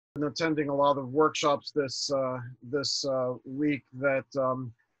Been attending a lot of workshops this week that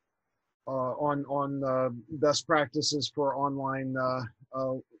on best practices for online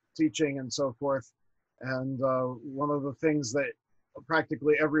teaching and so forth. And one of the things that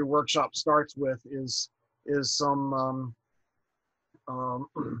practically every workshop starts with is some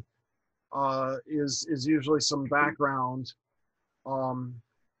is usually some background on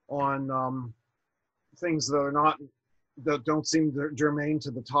things that don't seem germane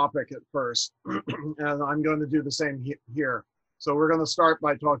to the topic at first. And I'm going to do the same here. So we're going to start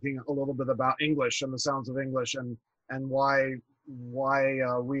by talking a little bit about English and the sounds of English and why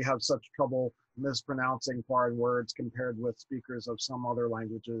we have such trouble mispronouncing foreign words compared with speakers of some other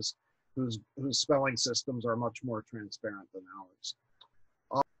languages whose spelling systems are much more transparent than ours.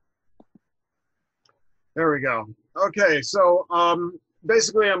 There we go. Okay, so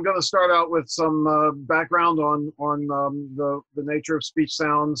basically, I'm going to start out with some background on the nature of speech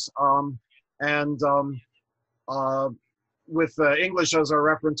sounds, and with English as our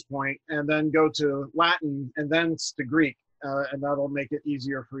reference point, and then go to Latin and then to Greek, and that'll make it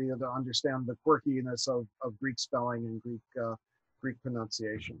easier for you to understand the quirkiness of Greek spelling and Greek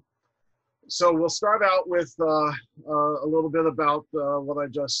pronunciation. So we'll start out with a little bit about what I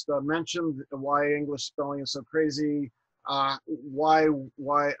just mentioned, why English spelling is so crazy. Why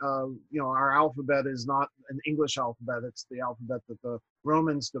our alphabet is not an English alphabet, it's the alphabet that the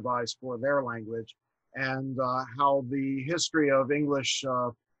Romans devised for their language, and how the history of English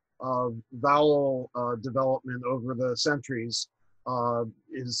vowel development over the centuries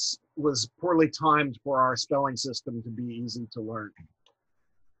was poorly timed for our spelling system to be easy to learn.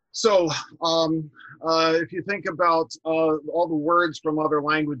 So if you think about all the words from other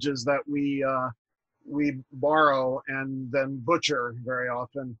languages that we borrow and then butcher very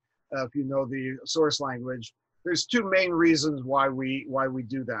often, if you know the source language, there's two main reasons why we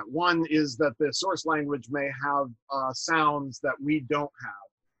do that. One is that the source language may have sounds that we don't have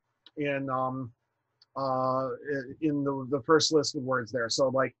in the first list of words there. So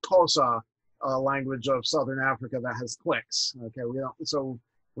like Xhosa, language of Southern Africa that has clicks. Okay,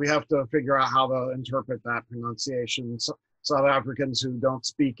 we have to figure out how to interpret that pronunciation. So, South Africans who don't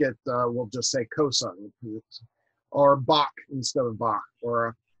speak it will just say Xhosa, or Bach instead of Bach,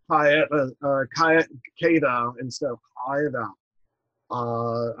 or Kaida instead of Haida.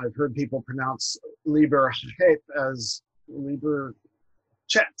 I've heard people pronounce Lieber Het as Lieber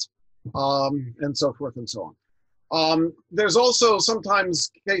Chet, and so forth and so on. There's also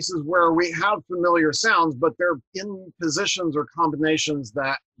sometimes cases where we have familiar sounds, but they're in positions or combinations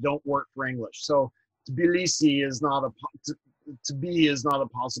that don't work for English. So Tbilisi is not to be is not a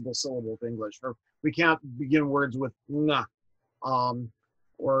possible syllable of English. Or we can't begin words with na,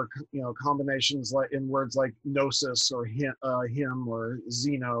 or combinations like in words like gnosis or him or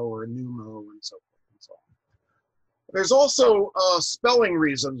xeno or pneumo and so forth and so on. There's also spelling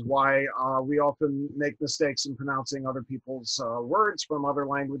reasons why we often make mistakes in pronouncing other people's words from other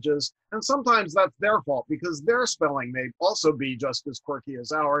languages, and sometimes that's their fault because their spelling may also be just as quirky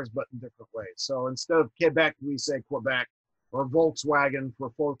as ours, but in different ways. So instead of Quebec, we say Quebec, or Volkswagen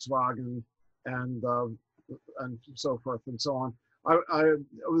for Volkswagen, and so forth and so on. I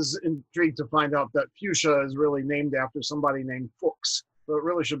was intrigued to find out that fuchsia is really named after somebody named Fuchs, so it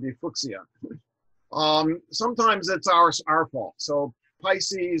really should be Fuchsia. Sometimes it's our fault. So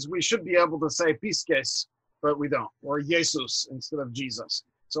Pisces, we should be able to say Pisces, but we don't, or Jesus instead of Jesus.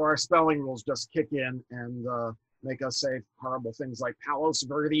 So our spelling rules just kick in and make us say horrible things like Palos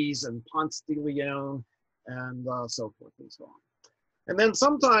Verdes and Ponce de Leon and so forth and so on. And then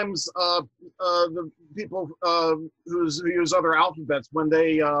sometimes the people who use other alphabets, when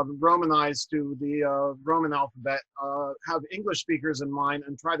they Romanize to the Roman alphabet, have English speakers in mind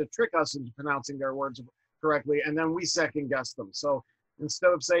and try to trick us into pronouncing their words correctly, and then we second guess them. So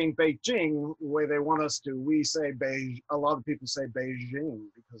instead of saying Beijing the way they want us to, we say a lot of people say Beijing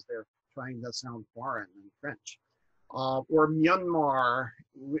because they're trying to sound foreign in French. Or Myanmar,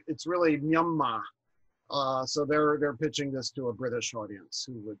 it's really Myanmar. So they're pitching this to a British audience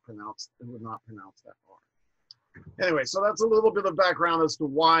who would not pronounce that R. Anyway, so that's a little bit of background as to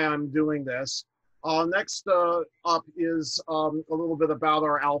why I'm doing this. Next up is a little bit about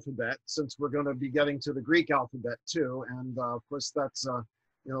our alphabet, since we're going to be getting to the Greek alphabet too, and of course that's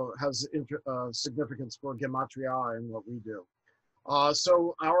has significance for gematria and what we do.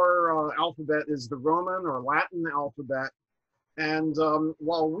 So our alphabet is the Roman or Latin alphabet. And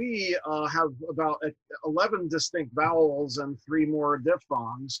while we have about 11 distinct vowels and 3 more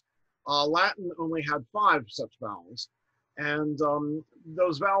diphthongs, Latin only had 5 such vowels. And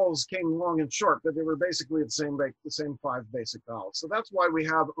those vowels came long and short, but they were basically the same 5 basic vowels. So that's why we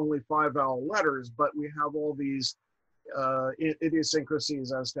have only 5 vowel letters, but we have all these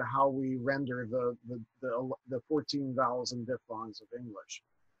idiosyncrasies as to how we render the 14 vowels and diphthongs of English.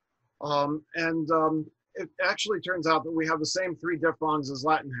 It actually turns out that we have the same 3 diphthongs as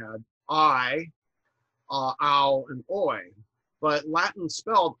Latin had: I, ow, and oi. But Latin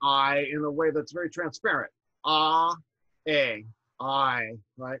spelled I in a way that's very transparent. Ah, I,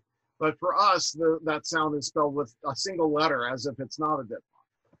 right? But for us, that sound is spelled with a single letter as if it's not a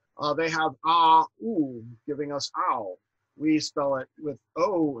diphthong. They have ah, oo, giving us ow. We spell it with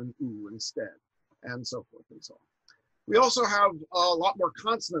o and oo instead, and so forth and so on. We also have a lot more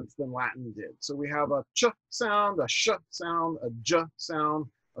consonants than Latin did. So we have a ch sound, a sh sound, a j sound,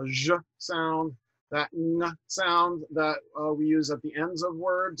 a zh sound, that n sound that we use at the ends of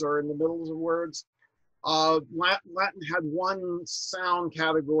words or in the middles of words. Latin had one sound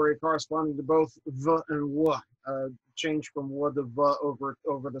category corresponding to both v and w, changed from w to v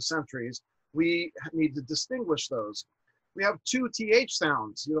over the centuries. We need to distinguish those. We have 2 th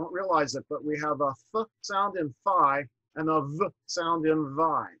sounds. You don't realize it, but we have a th sound in thigh and a v sound in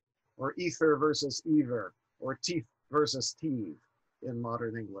vi, or ether versus either, or teeth versus teeth in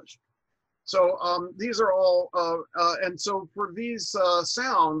modern English. So these are all, and so for these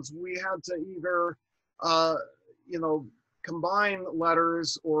sounds, we had to either, combine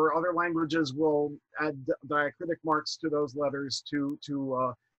letters, or other languages will add diacritic marks to those letters to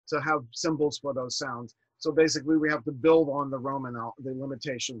have symbols for those sounds. So basically, we have to build on the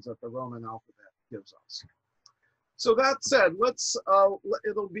limitations that the Roman alphabet gives us. So that said,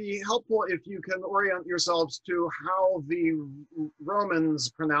 it'll be helpful if you can orient yourselves to how the Romans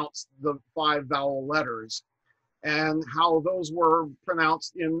pronounced the 5 vowel letters and how those were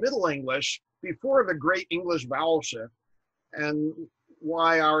pronounced in Middle English before the great English vowel shift, and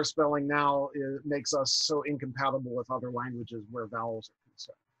why our spelling now makes us so incompatible with other languages where vowels are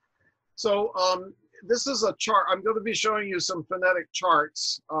concerned. So this is a chart. I'm going to be showing you some phonetic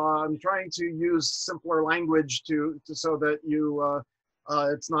charts. I'm trying to use simpler language so that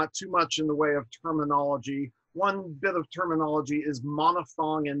it's not too much in the way of terminology. One bit of terminology is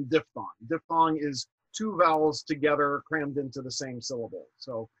monophthong and diphthong. Diphthong is 2 vowels together crammed into the same syllable.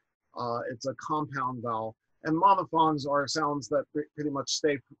 So it's a compound vowel. And monophthongs are sounds that pretty much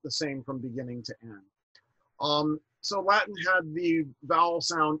stay the same from beginning to end. So Latin had the vowel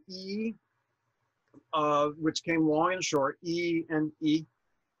sound E, which came long and short, E and E,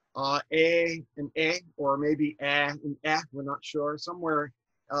 A and A, or maybe A and A, we're not sure, somewhere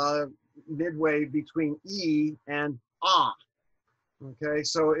midway between E and Ah. Okay,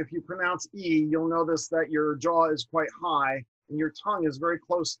 so if you pronounce E, you'll notice that your jaw is quite high and your tongue is very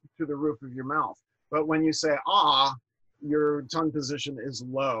close to the roof of your mouth. But when you say Ah, your tongue position is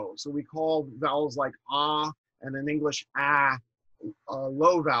low. So we call vowels like Ah and in English Ah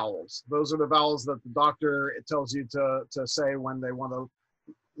low vowels. Those are the vowels that the doctor tells you to say when they want to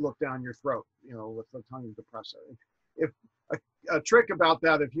look down your throat, with the tongue depressor. If a trick about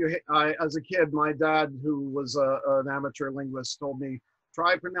that, as a kid, my dad, who was an amateur linguist, told me,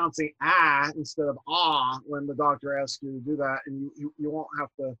 try pronouncing ah instead of ah when the doctor asks you to do that, and you won't have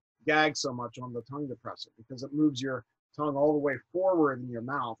to gag so much on the tongue depressor, because it moves your tongue all the way forward in your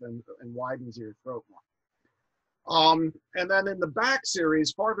mouth and widens your throat more. And then in the back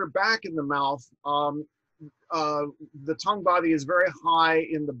series, farther back in the mouth, the tongue body is very high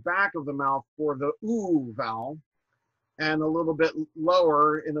in the back of the mouth for the oo vowel, and a little bit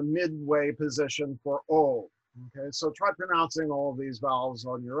lower in a midway position for o. Okay, so try pronouncing all of these vowels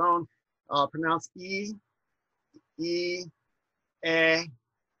on your own. Pronounce E, E, E,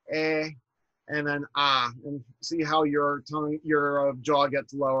 E, and then ah, and see how your jaw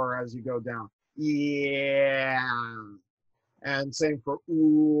gets lower as you go down. Yeah, and same for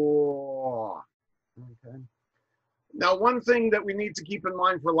ooh. Okay. Now, one thing that we need to keep in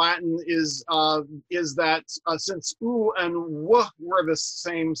mind for Latin is that since oo and w were the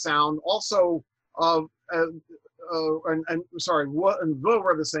same sound, also w and v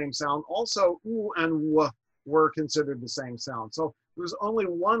were the same sound, also oo and w were considered the same sound. So there's only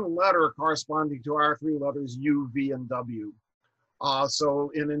one letter corresponding to our 3 letters U, V, and W.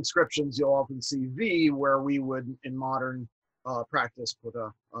 So in inscriptions, you'll often see V, where we would, in modern practice, put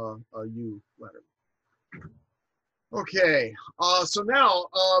a U letter. Okay, so now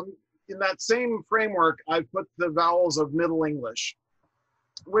in that same framework, I put the vowels of Middle English,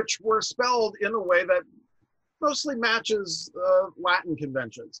 which were spelled in a way that mostly matches Latin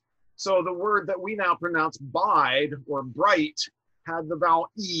conventions. So the word that we now pronounce bide or bright had the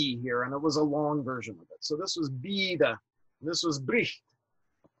vowel E here, and it was a long version of it. So this was bida, This was Bricht.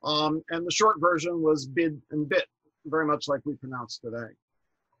 And the short version was bid and bit, very much like we pronounce today.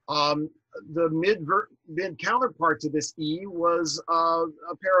 The mid counterpart to this E was a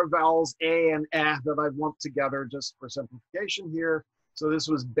pair of vowels A and Eh that I've lumped together just for simplification here. So this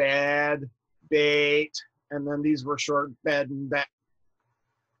was bad, bait, and then these were short bed and bet.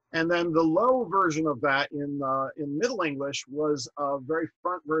 And then the low version of that in Middle English was a very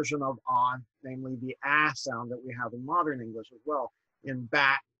front version of on, namely the ah sound that we have in modern English as well, in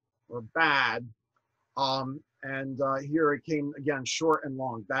bat or bad. Here it came again short and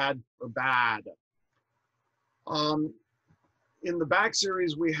long, bad or bad. In the back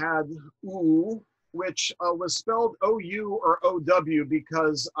series we had oo, which was spelled O-U or O-W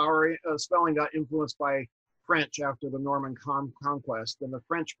because our spelling got influenced by French after the Norman conquest, and the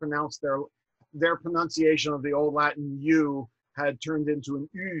French pronounced their pronunciation of the old Latin U had turned into an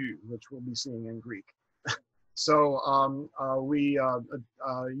U, which we'll be seeing in Greek. So we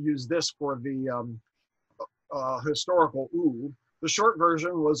use this for the historical U. The short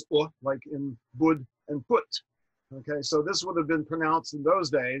version was like in bud and put. Okay, so this would have been pronounced in those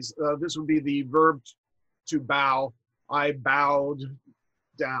days. This would be the verb to bow. I bowed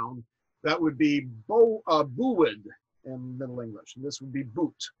down. That would be booed in Middle English, and this would be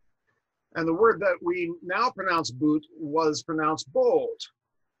boot. And the word that we now pronounce boot was pronounced bold.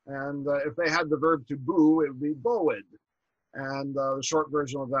 And if they had the verb to boo, it would be bowed. And the short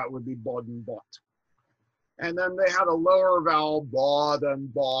version of that would be bod and bought. And then they had a lower vowel, bod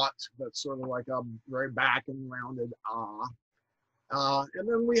and bought, that's sort of like a very back and rounded ah. And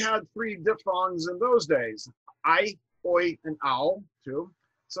then we had three diphthongs in those days, I, oi, and ow, too.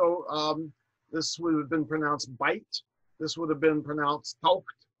 So this would have been pronounced bite. This would have been pronounced taucht.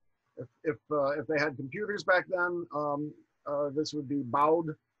 If they had computers back then, this would be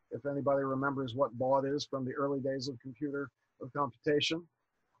baud, if anybody remembers what baud is from the early days of computation.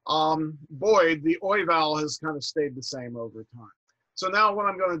 Boyd, the oi vowel has kind of stayed the same over time. So now what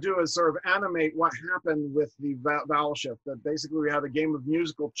I'm going to do is sort of animate what happened with the vowel shift. That basically we had a game of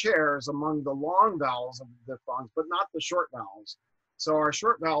musical chairs among the long vowels of the diphthongs, but not the short vowels. So our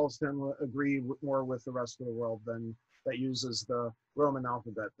short vowels tend to agree more with the rest of the world that uses the Roman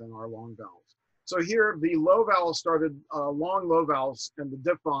alphabet than our long vowels. So here the low vowels started, long low vowels, and the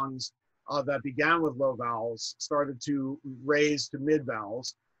diphthongs that began with low vowels started to raise to mid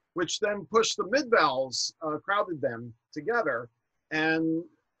vowels, which then pushed the mid vowels, crowded them together. And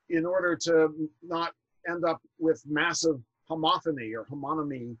in order to not end up with massive homophony or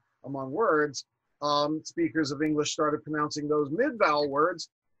homonymy among words, speakers of English started pronouncing those mid-vowel words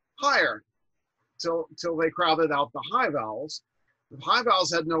higher till they crowded out the high vowels. The high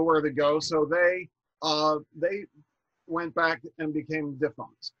vowels had nowhere to go, so they went back and became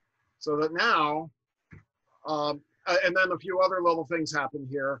diphthongs. So that now, and then a few other little things happened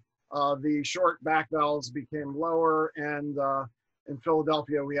here. The short back vowels became lower, and in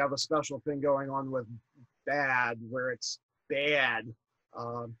Philadelphia we have a special thing going on with bad, where it's bad.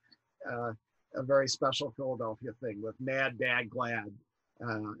 A very special Philadelphia thing with mad, bad, glad,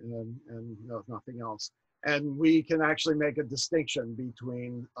 and no, nothing else. And we can actually make a distinction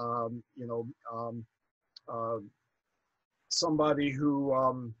between, somebody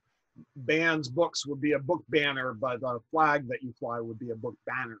who bans books would be a book banner, but a flag that you fly would be a book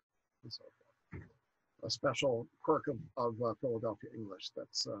banner, and so forth. A special quirk of Philadelphia English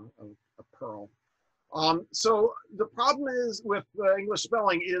that's a pearl. So the problem is with English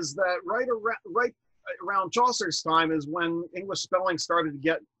spelling is that right around Chaucer's time is when English spelling started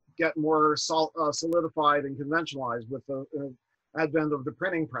to get more solidified and conventionalized with the advent of the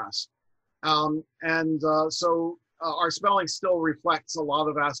printing press. So our spelling still reflects a lot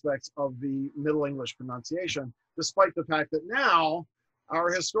of aspects of the Middle English pronunciation, despite the fact that now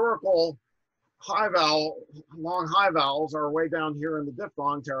our historical long high vowels are way down here in the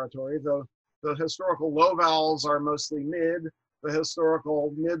diphthong territory. The historical low vowels are mostly mid, the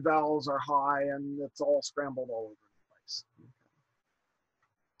historical mid vowels are high, and it's all scrambled all over the place. Okay.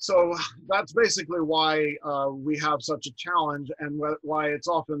 So that's basically why we have such a challenge, and why it's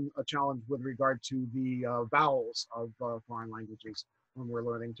often a challenge with regard to the vowels of foreign languages when we're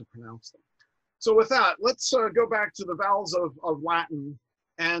learning to pronounce them. So with that, let's go back to the vowels of Latin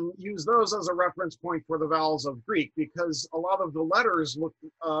and use those as a reference point for the vowels of Greek, because a lot of the letters look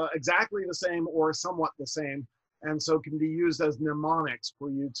exactly the same or somewhat the same, and so can be used as mnemonics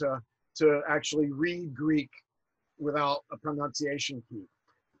for you to actually read Greek without a pronunciation key,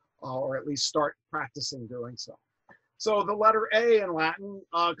 or at least start practicing doing so. So the letter A in Latin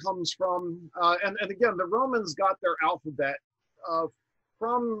comes from, and again, the Romans got their alphabet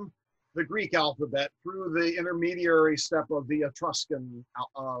from the Greek alphabet through the intermediary step of the Etruscan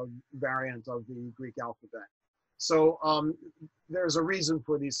variant of the Greek alphabet. So there's a reason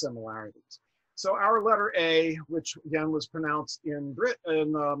for these similarities. So our letter A, which again was pronounced in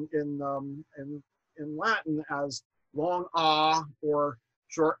Latin as long ah or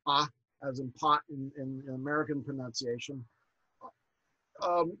short ah, as in pot in American pronunciation,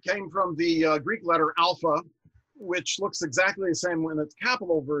 came from the Greek letter alpha, which looks exactly the same in its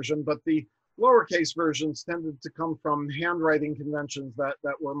capital version, but the lowercase versions tended to come from handwriting conventions that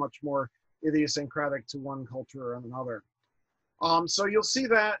were much more idiosyncratic to one culture and another. So you'll see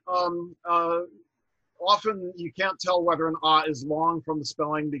that often you can't tell whether an ah is long from the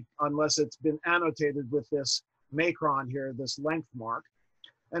spelling unless it's been annotated with this macron here, this length mark.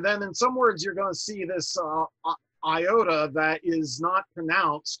 And then in some words, you're going to see this iota that is not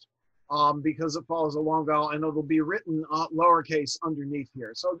pronounced because it follows a long vowel, and it'll be written lowercase underneath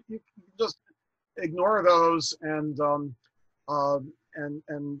here. So you can just ignore those and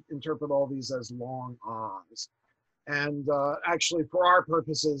interpret all these as long ahs. And actually, for our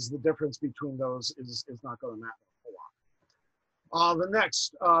purposes, the difference between those is not going to matter a lot. The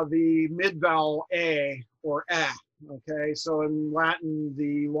next, the mid-vowel a or eh. Okay, so in Latin,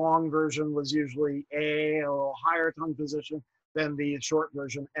 the long version was usually a little higher tongue position than the short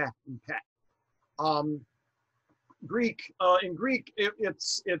version eh and pet. In Greek,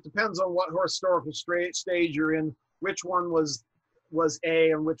 it depends on what historical stage you're in, which one was a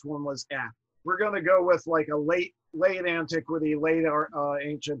and which one was eh. We're going to go with like a late antiquity, late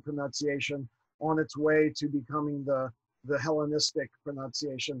ancient pronunciation on its way to becoming the Hellenistic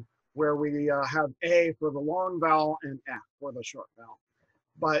pronunciation, where we have a for the long vowel and f for the short vowel.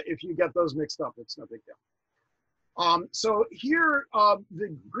 But if you get those mixed up, it's no big deal. So here,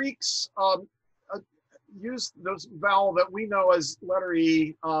 the Greeks used those vowel that we know as letter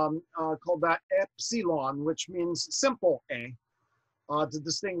E, called that epsilon, which means simple a, to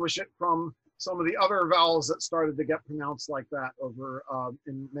distinguish it from some of the other vowels that started to get pronounced like that over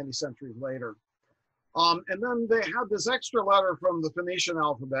in many centuries later. And then they had this extra letter from the Phoenician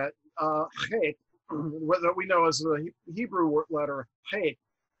alphabet, chet, that we know as the Hebrew letter chet,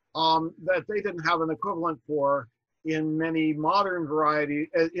 that they didn't have an equivalent for in many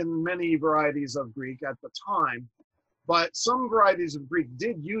varieties of Greek at the time. But some varieties of Greek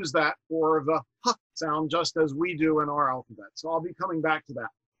did use that for the h sound, just as we do in our alphabet. So I'll be coming back to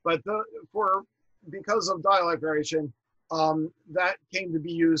that. But because of dialect variation, that came to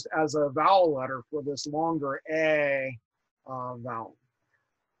be used as a vowel letter for this longer a vowel.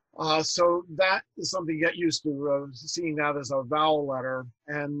 So that is something to get used to, seeing that as a vowel letter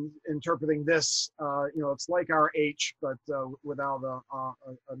and interpreting this, it's like our H, but without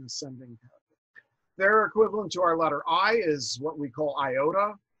an ascending character. Their equivalent to our letter I is what we call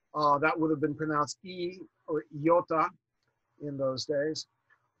iota. That would have been pronounced E or iota in those days.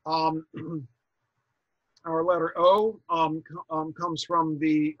 Our letter O comes from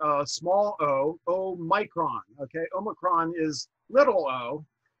the small o, omicron. Okay, omicron is little o,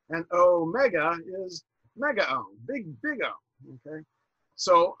 and omega is mega o, big o. Okay,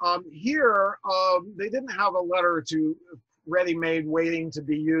 so here they didn't have a letter ready-made waiting to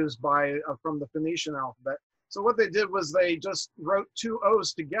be used from the Phoenician alphabet. So what they did was they just wrote two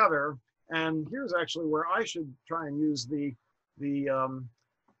O's together, and here's actually where I should try and use the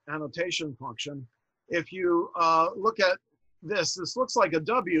annotation function. If you look at this looks like a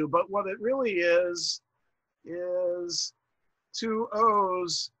W, but what it really is two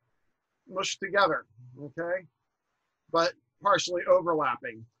O's mushed together, okay? But partially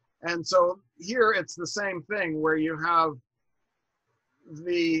overlapping. And so here it's the same thing where you have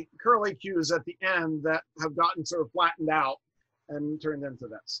the curly Q's at the end that have gotten sort of flattened out and turned into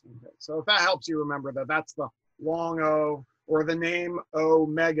this. Okay. So if that helps you remember that that's the long O, or the name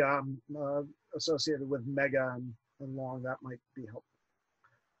omega associated with mega and long, that might be helpful.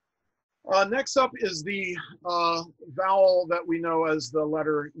 Next up is the vowel that we know as the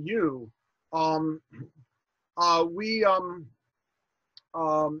letter U.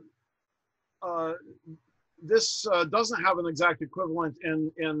 This doesn't have an exact equivalent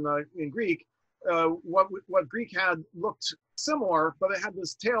in Greek. What Greek had looked similar, but it had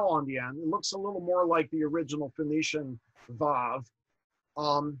this tail on the end. It looks a little more like the original Phoenician vav.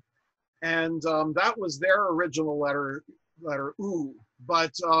 That was their original letter U.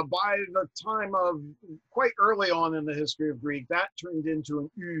 But by the time of quite early on in the history of Greek, that turned into an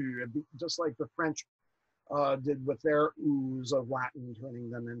U, just like the French did with their U's of Latin,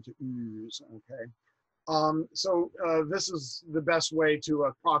 turning them into U's, okay? So this is the best way to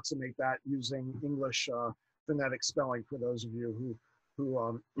approximate that using English phonetic spelling for those of you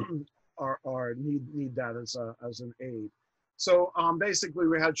who need that as an aid. So basically,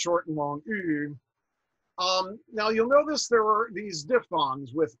 we had short and long u. Now you'll notice there were these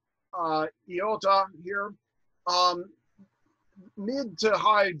diphthongs with iota here, mid to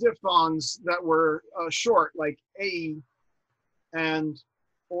high diphthongs that were short, like a and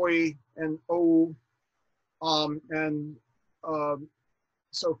oi and o, and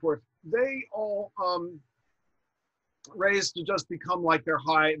so forth. They all raised to just become like their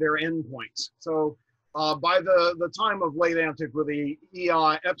endpoints. So by the time of late antiquity,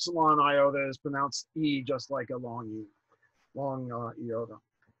 ei, epsilon iota is pronounced e, just like a long e, long iota.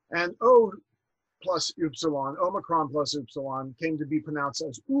 And o plus upsilon, omicron plus upsilon, came to be pronounced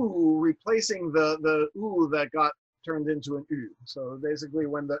as oo, replacing the oo that got turned into an u. So basically,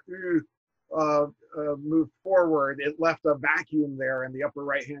 when the u moved forward, it left a vacuum there in the upper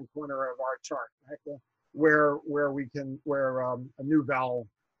right-hand corner of our chart, right? where a new vowel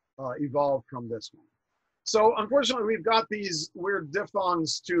evolved from this one. So unfortunately, we've got these weird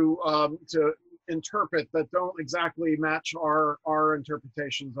diphthongs to interpret that don't exactly match our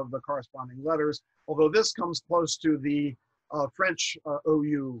interpretations of the corresponding letters, although this comes close to the French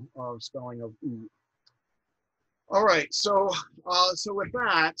OU spelling of oo. All right, so with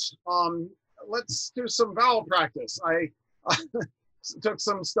that, let's do some vowel practice. I took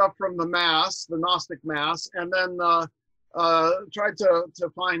some stuff from the Mass, the Gnostic Mass, and then tried to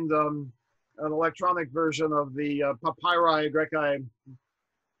find an electronic version of the Papyri Graecae.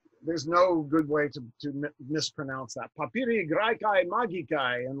 There's no good way to mispronounce that. Papyri Graecae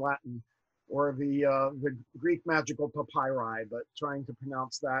Magicae in Latin, or the Greek magical papyri, but trying to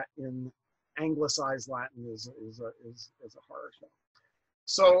pronounce that in anglicized Latin is a horror show.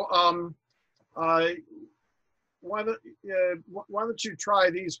 So why don't you try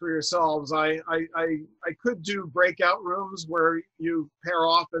these for yourselves? I could do breakout rooms where you pair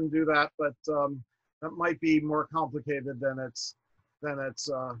off and do that, but that might be more complicated than it's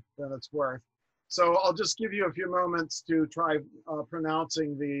worth. So I'll just give you a few moments to try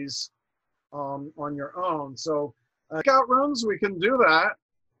pronouncing these on your own. So breakout rooms, we can do that.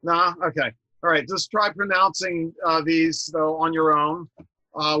 Nah, okay. All right, just try pronouncing these though on your own.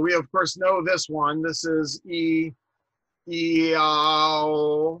 We of course know this one. This is e,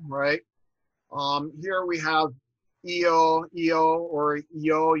 right? Here we have eo, or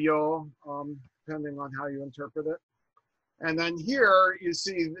yo, depending on how you interpret it. And then here you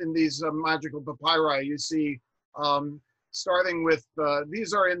see in these magical papyri, you see starting with,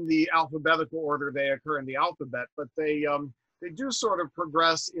 these are in the alphabetical order, they occur in the alphabet, but they do sort of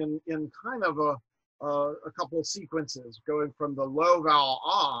progress in kind of a couple of sequences, going from the low vowel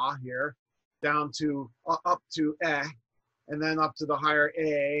ah here down to up to eh, and then up to the higher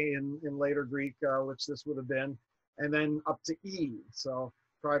a in later Greek, which this would have been, and then up to e. So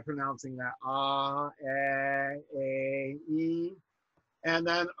try pronouncing that ah, e, and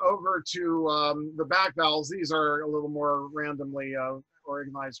then over to the back vowels. These are a little more randomly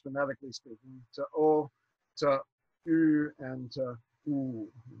organized phonetically speaking, to o, to u, and to oo.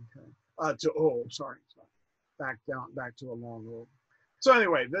 Okay, to o. Sorry, back to a long o. So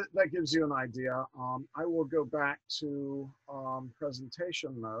anyway, that gives you an idea. I will go back to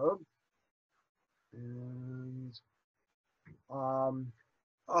presentation mode and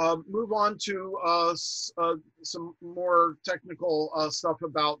move on to some more technical stuff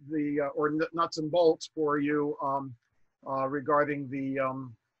about the, or nuts and bolts for you regarding the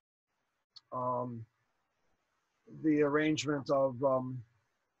arrangement of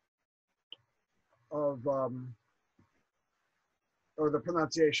or the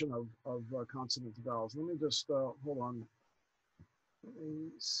pronunciation of consonant vowels. Let me just hold on. Let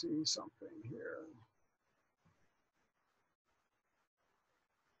me see something here.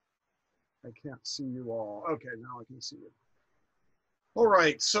 I can't see you all. Okay, now I can see you. All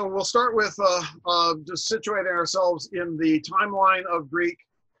right, so we'll start with just situating ourselves in the timeline of Greek.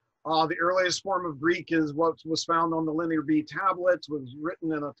 The earliest form of Greek is what was found on the Linear B tablets, was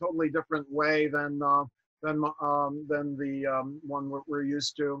written in a totally different way than the one we're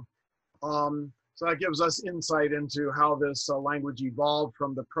used to. So that gives us insight into how this language evolved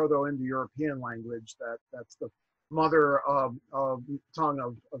from the Proto-Indo-European language that's the mother tongue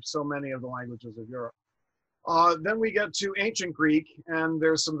of so many of the languages of Europe. Then we get to ancient Greek, and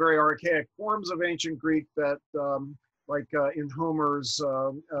there's some very archaic forms of ancient Greek that, like in Homer's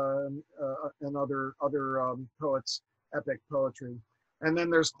and other poets' epic poetry. And then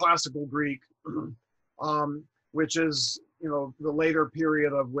there's classical Greek, which is, the later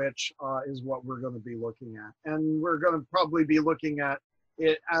period of which is what we're going to be looking at. And we're going to probably be looking at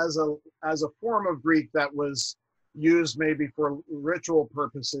it as a form of Greek that was used maybe for ritual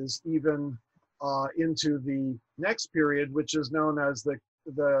purposes, even into the next period, which is known as the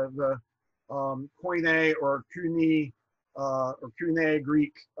Koine or Kune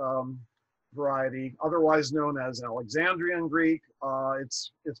Greek variety, otherwise known as Alexandrian Greek.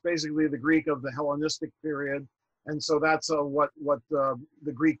 It's basically the Greek of the Hellenistic period, and so that's what the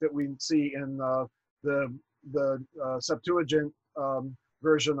Greek that we see in the Septuagint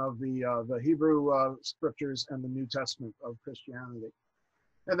version of the Hebrew scriptures and the New Testament of Christianity.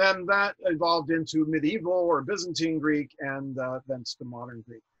 And then that evolved into medieval or Byzantine Greek, and thence to modern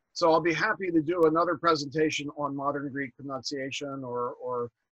Greek. So I'll be happy to do another presentation on modern Greek pronunciation or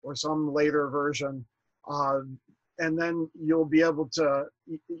some later version. And then you'll be able to,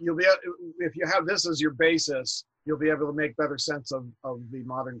 if you have this as your basis, you'll be able to make better sense of the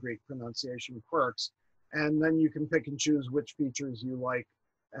modern Greek pronunciation quirks. And then you can pick and choose which features you like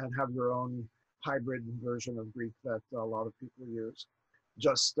and have your own hybrid version of Greek that a lot of people use.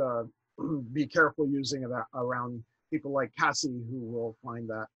 Just be careful using it around people like Cassie, who will find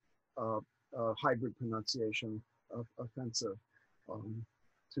that hybrid pronunciation offensive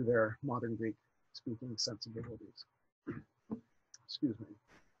to their modern Greek speaking sensibilities. Excuse me.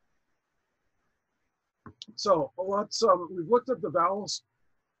 So let's, we've looked at the vowels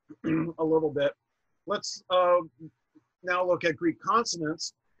a little bit. Let's now look at Greek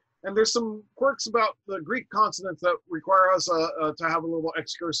consonants. And there's some quirks about the Greek consonants that require us to have a little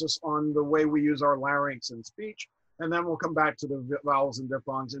excursus on the way we use our larynx in speech. And then we'll come back to the vowels and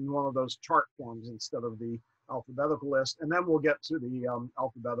diphthongs in one of those chart forms instead of the alphabetical list. And then we'll get to the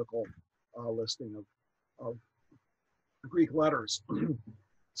alphabetical listing of Greek letters.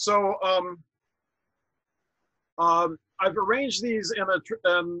 So I've arranged these in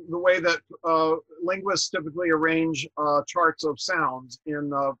the way that linguists typically arrange charts of sounds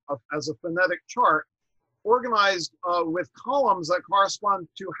as a phonetic chart, organized with columns that correspond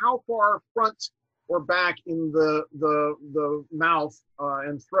to how far front or back in the mouth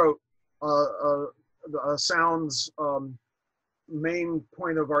and throat the sound's main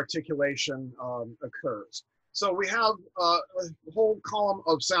point of articulation occurs. So we have a whole column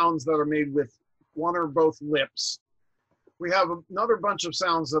of sounds that are made with one or both lips. We have another bunch of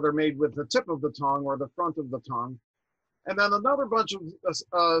sounds that are made with the tip of the tongue or the front of the tongue. And then another bunch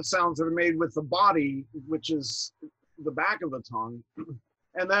of sounds that are made with the body, which is the back of the tongue.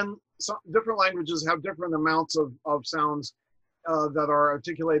 And then some different languages have different amounts of sounds that are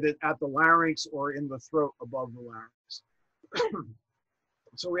articulated at the larynx or in the throat above the larynx.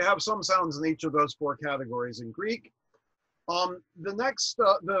 So we have some sounds in each of those four categories in Greek. The next,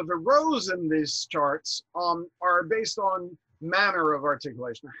 the rows in these charts are based on manner of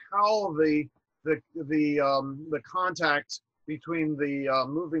articulation, how the contact between the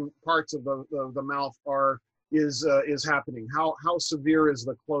moving parts of the mouth is happening. How severe is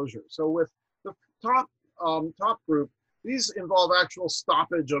the closure? So with the top group, these involve actual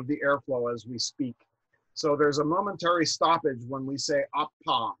stoppage of the airflow as we speak. So there's a momentary stoppage when we say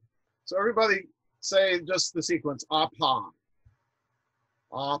apa. So everybody say just the sequence, apa.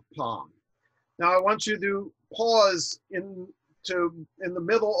 Apa. Now I want you to pause in the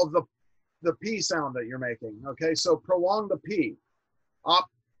middle of the P sound that you're making. Okay, so prolong the P. Up,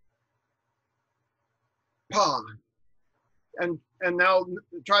 pa. And now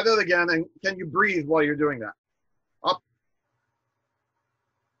try that again, and can you breathe while you're doing that? Up,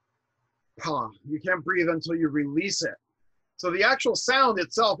 pa. You can't breathe until you release it. So the actual sound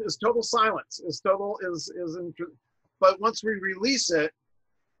itself is total silence. But once we release it,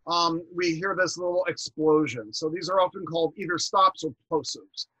 we hear this little explosion. So these are often called either stops or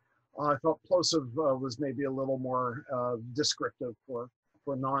plosives. I thought plosive was maybe a little more descriptive for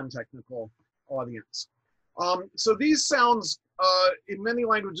non-technical audience. So these sounds in many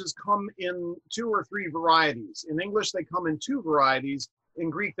languages come in 2 or 3 varieties. In English, they come in 2 varieties. In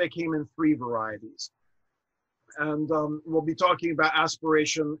Greek, they came in 3 varieties. And we'll be talking about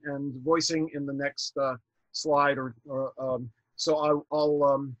aspiration and voicing in the next slide. So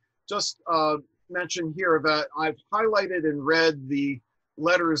I'll just mention here that I've highlighted in red the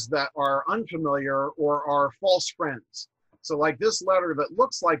letters that are unfamiliar or are false friends. So like this letter that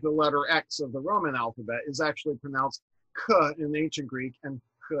looks like the letter X of the Roman alphabet is actually pronounced K in ancient Greek and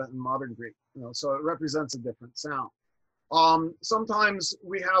K in modern Greek. So it represents a different sound. Sometimes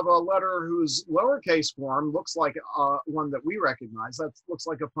we have a letter whose lowercase form looks like one that we recognize. That looks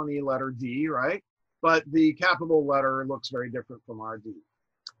like a funny letter D, right? But the capital letter looks very different from our D.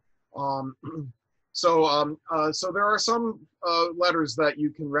 So there are some letters that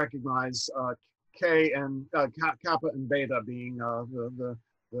you can recognize, K and kappa and beta being the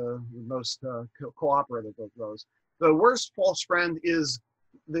the most cooperative of those. The worst false friend is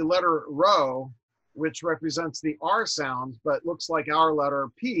the letter rho, which represents the R sound, but looks like our letter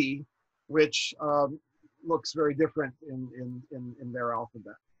P, which looks very different in their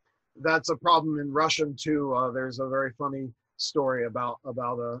alphabet. That's a problem in Russian too. There's a very funny story about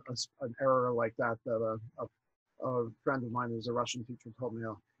an error like that that a friend of mine who's a Russian teacher told me,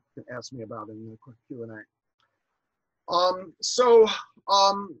 asked me about in the quick Q&A.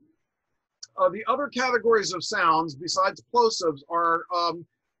 The other categories of sounds besides plosives are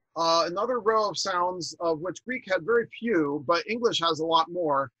another row of sounds of which Greek had very few, but English has a lot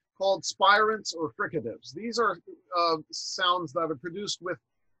more, called spirants or fricatives. These are sounds that are produced with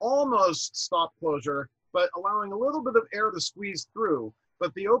almost stop closure, but allowing a little bit of air to squeeze through.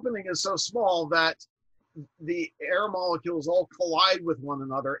 But the opening is so small that the air molecules all collide with one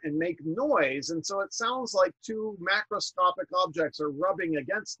another and make noise. And so it sounds like two macroscopic objects are rubbing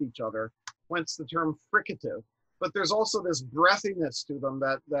against each other, hence the term fricative. But there's also this breathiness to them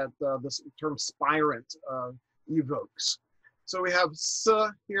that this term spirant evokes. So we have s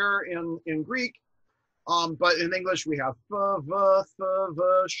here in Greek, but in English we have f, v, th, v,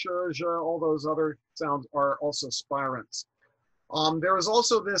 sh, zh, all those other sounds are also spirants. There is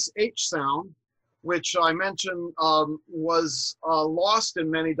also this H sound, which I mentioned was lost in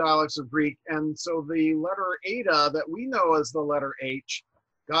many dialects of Greek. And so the letter eta that we know as the letter H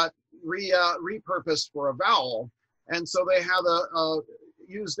got repurposed for a vowel. And so they had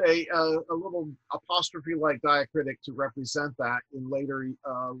used a little apostrophe-like diacritic to represent that in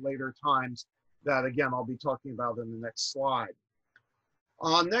later times that, again, I'll be talking about in the next slide.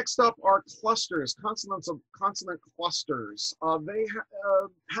 Next up are clusters, consonant clusters. They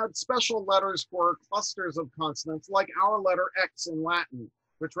had special letters for clusters of consonants, like our letter X in Latin,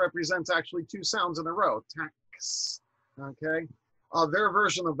 which represents actually two sounds in a row, tax, okay? Their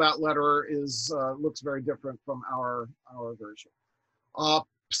version of that letter is looks very different from our version.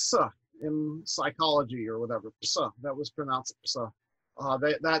 Ps in psychology or whatever, ps, that was pronounced ps.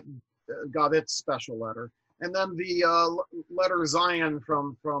 That got its special letter. And then the letter Zion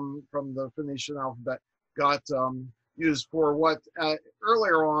from the Phoenician alphabet got used for what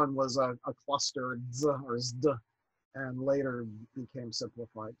earlier on was a cluster, z or zd, and later became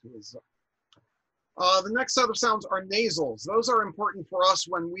simplified to a z. The next set of sounds are nasals. Those are important for us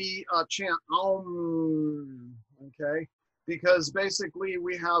when we chant aum, okay? Because basically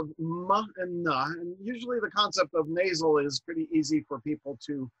we have m and n, and usually the concept of nasal is pretty easy for people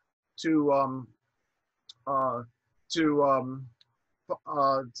to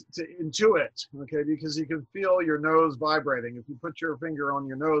intuit, okay? Because you can feel your nose vibrating. If you put your finger on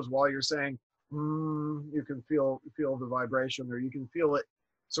your nose while you're saying you can feel the vibration, or you can feel it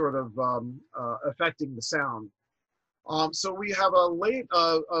sort of affecting the sound. So we have a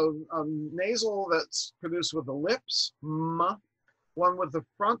nasal that's produced with the lips, m, one with the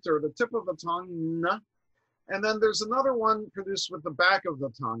front or the tip of the tongue, n, and then there's another one produced with the back of the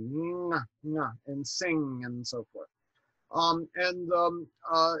tongue, ng, ng, and sing and so forth.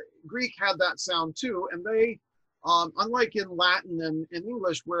 Greek had that sound too, and they, unlike in Latin and in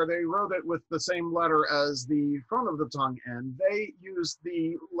English where they wrote it with the same letter as the front of the tongue end, they used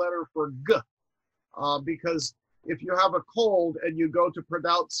the letter for g, because if you have a cold and you go to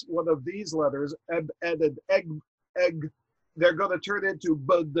pronounce one of these letters, eb, ed, egg, egg, they're going to turn into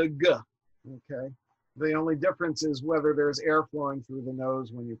b, d, g, okay? The only difference is whether there's air flowing through the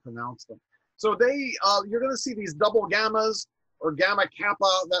nose when you pronounce them. So they, you're going to see these double gammas or gamma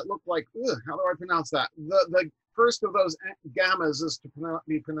kappa that look like, how do I pronounce that? The first of those gammas is to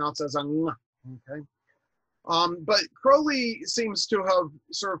be pronounced as a ng, okay? But Crowley seems to have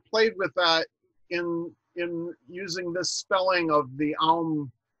sort of played with that in using this spelling of the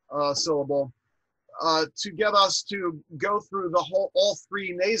aum syllable to get us to go through all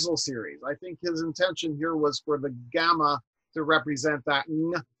three nasal series. I think his intention here was for the gamma to represent that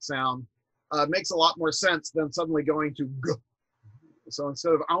ng sound. Makes a lot more sense than suddenly going to g. So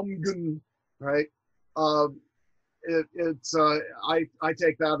instead of aum, right? I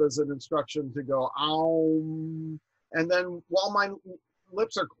take that as an instruction to go aum, and then while my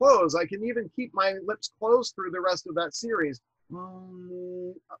lips are closed, I can even keep my lips closed through the rest of that series.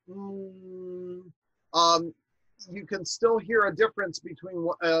 You can still hear a difference between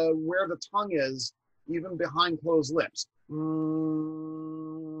where the tongue is, even behind closed lips.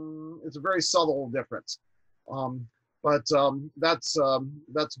 It's a very subtle difference, but that's a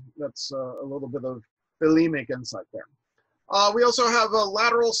little bit of philemic insight there. We also have a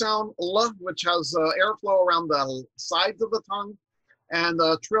lateral sound l, which has airflow around the sides of the tongue, and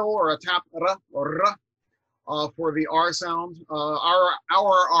a trill or a tap r or r. for the R sound. Our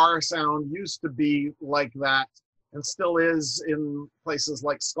R sound used to be like that and still is in places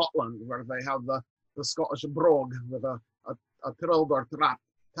like Scotland, where they have the Scottish brogue with a trilled or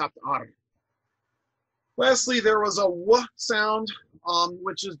tapped R. Lastly, there was a W sound,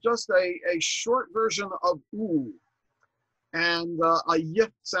 which is just a short version of oo, and a Y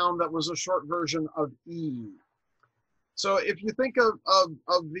sound that was a short version of E. So if you think of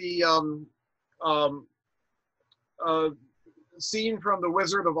the scene from The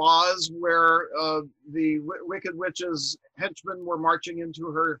Wizard of Oz, where the Wicked Witch's henchmen were marching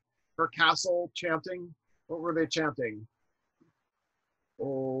into her castle chanting, what were they chanting?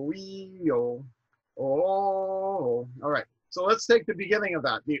 Oh-wee-oh, oh. All right, so let's take the beginning of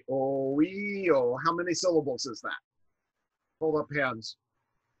that, the oh-wee-oh. How many syllables is that? Hold up hands.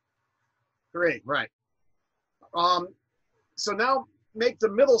 3, right. So now make the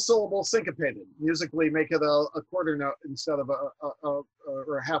middle syllable syncopated. Musically, make it a quarter note instead of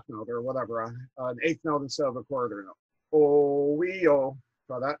or a half note or whatever, an eighth note instead of a quarter note. Oh-wee-oh,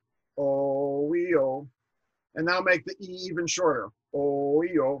 try that. Oh-wee-oh. And now make the E even shorter.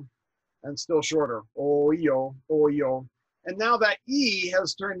 Oh-wee-oh, and still shorter. Oh-wee-oh, oh-wee-oh. And now that E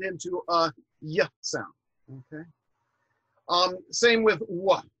has turned into a Y sound, okay? Same with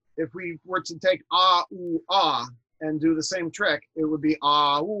W. If we were to take ah, ooh, ah, and do the same trick, it would be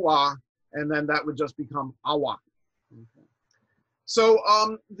ah, ooh, ah, and then that would just become awa. Okay. So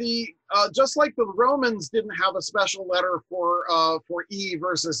just like the Romans didn't have a special letter for E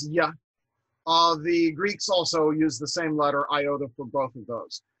versus Y, the Greeks also used the same letter iota for both of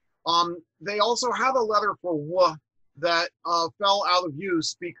those. They also had a letter for W that fell out of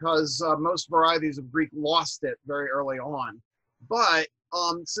use because most varieties of Greek lost it very early on. But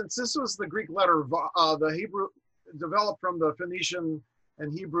since this was the Greek letter, the Hebrew developed from the Phoenician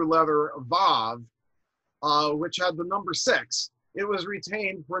and Hebrew letter Vav, which had the number 6, it was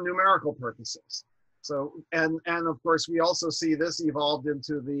retained for numerical purposes. So, and of course, we also see this evolved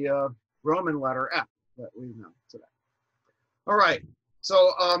into the Roman letter F that we know today. All right,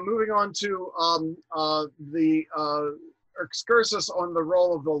 so moving on to the excursus on the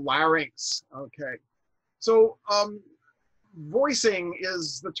role of the larynx. Okay, so voicing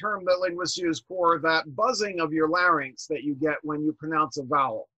is the term that linguists use for that buzzing of your larynx that you get when you pronounce a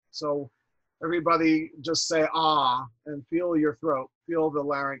vowel. So everybody just say ah and feel your throat, feel the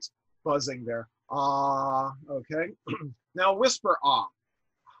larynx buzzing there. Ah, okay. Now whisper ah.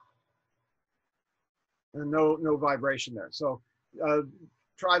 And no vibration there. So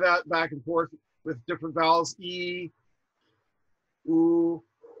try that back and forth with different vowels. E, oo,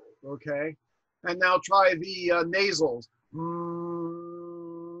 okay. And now try the nasals.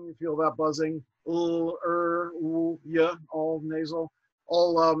 You feel that buzzing. Oo, yeah, all nasal,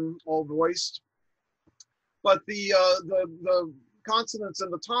 all voiced. But the consonants in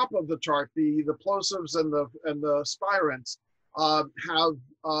the top of the chart, the plosives and the spirants, have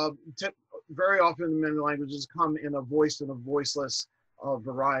very often in many languages come in a voiced and a voiceless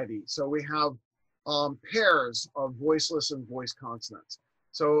variety. So we have pairs of voiceless and voiced consonants.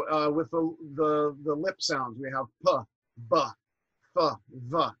 So with the lip sounds, we have p, b, f,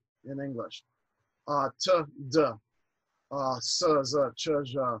 v in English, t, d, s, z, ch,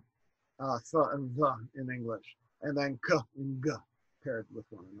 j, th, and v in English, and then k and g paired with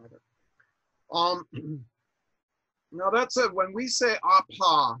one another. Now that's it. When we say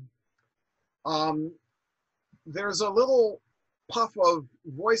apa, there's a little puff of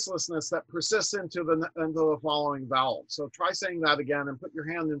voicelessness that persists into the following vowel. So try saying that again and put your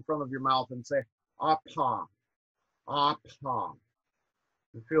hand in front of your mouth and say apa, apa.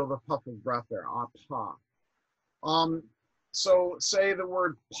 You feel the puff of breath there, apa. So say the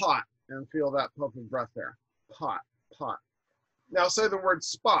word pot and feel that puff of breath there, pot, pot. Now say the word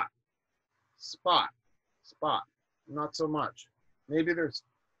spot, spot, spot. Not so much. Maybe there's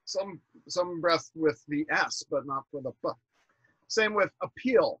some breath with the S, but not for the P. Same with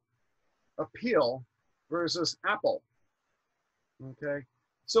appeal, appeal versus apple. Okay,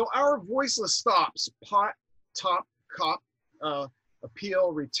 so our voiceless stops, pot, top, cop,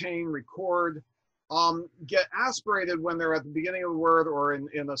 appeal, retain, record, get aspirated when they're at the beginning of the word or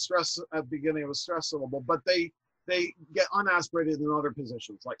in a stress at the beginning of a stress syllable, but they get unaspirated in other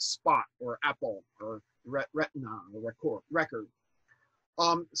positions like spot or apple or retina or record.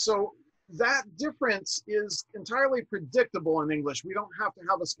 So that difference is entirely predictable in English. We don't have to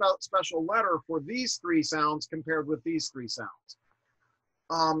have a special letter for these 3 sounds compared with these 3 sounds.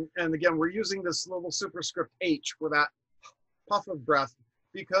 And again, we're using this little superscript H for that puff of breath,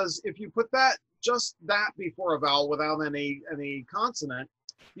 because if you put that, just that before a vowel without any consonant,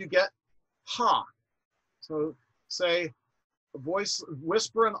 you get ha. So say,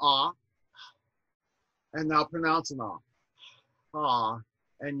 whisper an ah, and now pronounce an ah. Ah,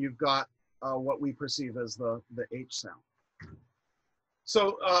 and you've got what we perceive as the H sound.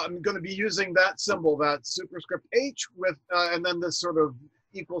 So I'm going to be using that symbol, that superscript H, with and then this sort of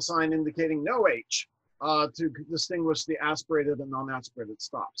equal sign indicating no H to distinguish the aspirated and non-aspirated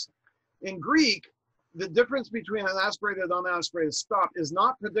stops. In Greek, the difference between an aspirated and unaspirated stop is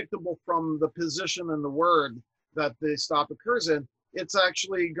not predictable from the position in the word that the stop occurs in. It's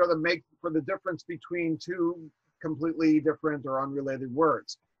actually going to make for the difference between two completely different or unrelated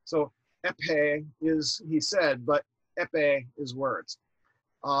words. So epe is he said, but epe is words.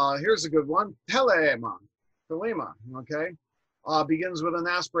 Here's a good one. Telema, telema, okay? Begins with an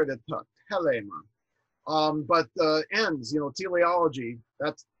aspirated t, telema. But ends, teleology,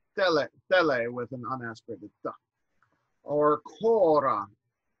 that's tele with an unaspirated t. Or kora,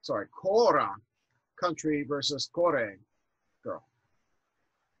 country versus kore, girl.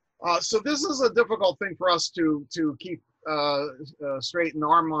 So this is a difficult thing for us to keep straight in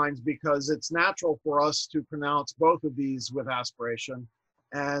our minds, because it's natural for us to pronounce both of these with aspiration,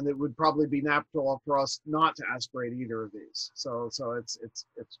 and it would probably be natural for us not to aspirate either of these. So it's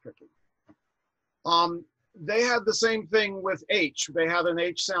tricky. They had the same thing with H. They had an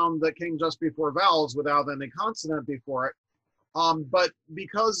H sound that came just before vowels without any consonant before it. But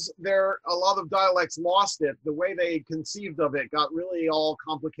because a lot of dialects lost it, the way they conceived of it got really all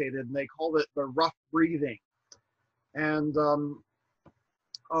complicated, and they called it the rough breathing. And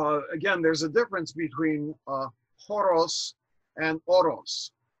again, there's a difference between horos and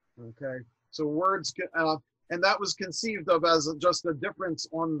oros. Okay, so words, and that was conceived of as just a difference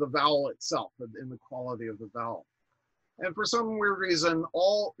on the vowel itself, in the quality of the vowel. And for some weird reason,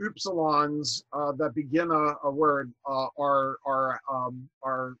 all upsilons that begin a word have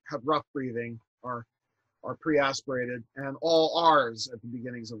rough breathing, are pre-aspirated, and all R's at the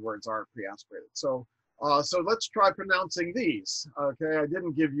beginnings of words are pre-aspirated. So let's try pronouncing these. Okay, I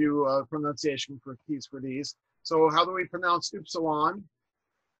didn't give you a pronunciation keys for these. So how do we pronounce upsilon,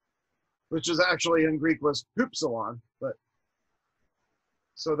 which is actually in Greek was upsilon, but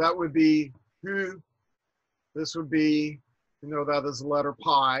so that would be hu. This would be, that is the letter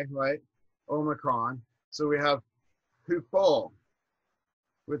pi, right? Omicron. So we have hypo,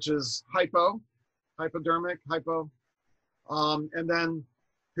 which is hypodermic, hypo. And then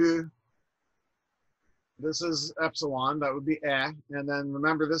hu, this is epsilon, that would be eh. And then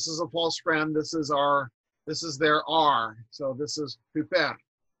remember, this is a false friend. This is their R. So this is hyper,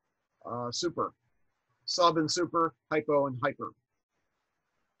 super. Sub and super, hypo and hyper.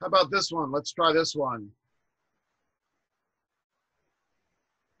 How about this one? Let's try this one.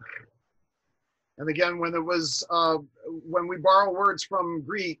 And again, when we borrow words from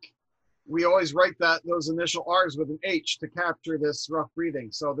Greek, we always write those initial R's with an H to capture this rough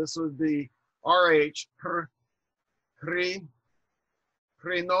breathing. So this would be RH, hri,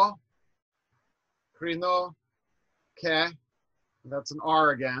 hrino, ke. That's an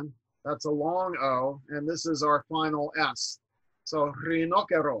R again. That's a long O, and this is our final S. So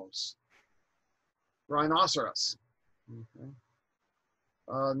rhinoceros, rhinoceros. Okay.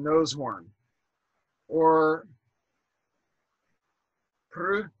 Nose horn. Or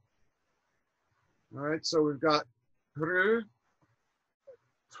pru. All right, so we've got pru,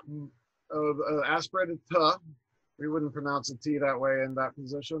 aspirated t. We wouldn't pronounce a T that way in that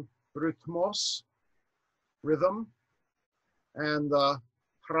position. Rhythmos, rhythm. And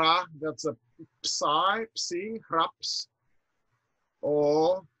hra, that's a psi, hraps.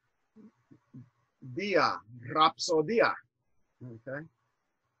 Or dia, rhapsodia. Okay.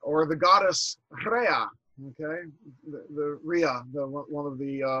 Or the goddess Rhea, okay, the Rhea, one of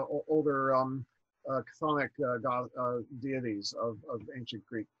the older chthonic deities of ancient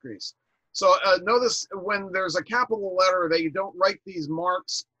Greece. So notice when there's a capital letter, they don't write these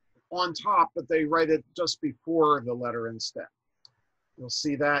marks on top, but they write it just before the letter instead. You'll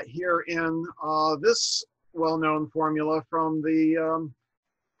see that here in this well-known formula from the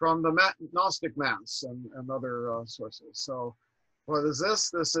Gnostic Mass and other sources. So what is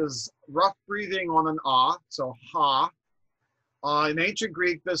this? This is rough breathing on an ah, so ha. In ancient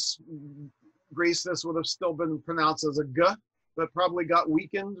Greece, this would have still been pronounced as a g, but probably got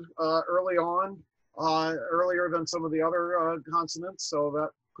weakened early on, earlier than some of the other consonants. So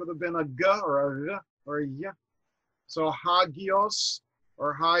that could have been a g or a g or a y. So hagios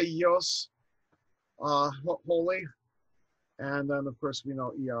or haios, holy. And then of course we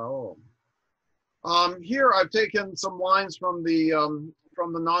know iao. Here I've taken some lines from the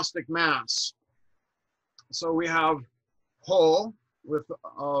Gnostic Mass. So we have ho with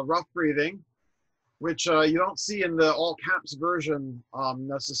rough breathing. which you don't see in the all caps version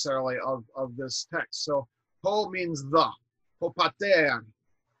necessarily of this text. So ho means the, ho pater,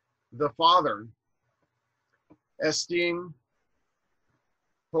 the father, estin,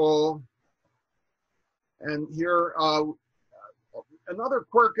 ho, and here another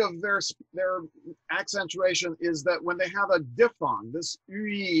quirk of their accentuation is that when they have a diphthong, this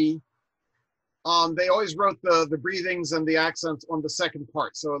ui, they always wrote the breathings and the accents on the second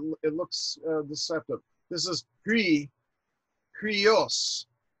part, so it looks deceptive. This is hui, huios,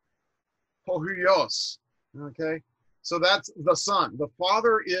 hohuios. Okay, so that's the son. The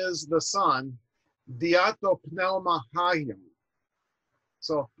father is the son, diato pneuma hagion.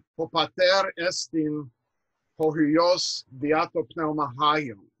 So ho pater estin hohuios diato pneuma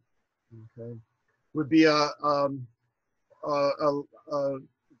hagion. Okay, would be a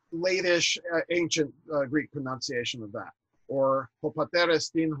late-ish ancient Greek pronunciation of that, or ho pater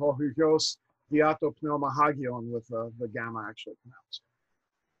estin hohuios diato pneuma hagion with the gamma actually pronounced.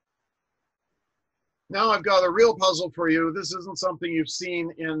 Now I've got a real puzzle for you. This isn't something you've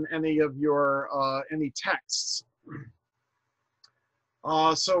seen in any of your any texts.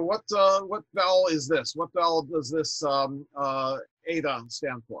 So what vowel is this? What vowel does this eta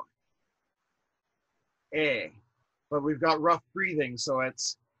stand for? A. But we've got rough breathing, so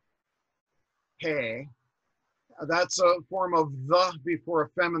it's he. That's a form of the before a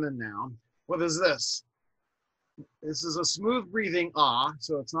feminine noun. What is this? This is a smooth breathing ah,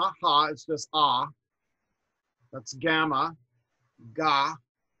 so it's not ha, it's just ah. That's gamma, ga,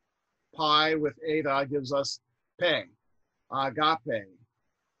 pi with eta gives us pe, agape.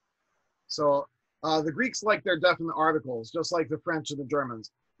 So the Greeks like their definite articles, just like the French and the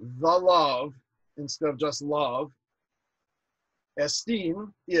Germans. The love, instead of just love.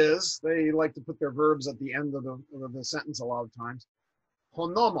 Estime is, they like to put their verbs at the end of the sentence a lot of times.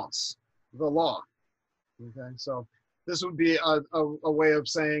 Honomos, the law. Okay, so this would be a way of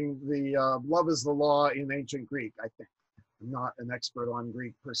saying the love is the law in ancient Greek, I think. I'm not an expert on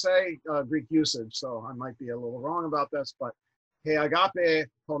Greek per se, Greek usage, so I might be a little wrong about this, but he agape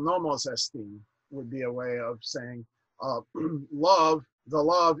honomos estin would be a way of saying love, the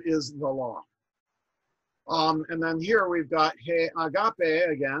love is the law. And then here we've got he agape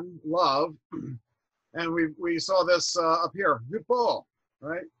again, love, and we saw this up here, hupo,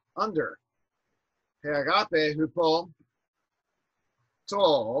 right, under. He agape hupo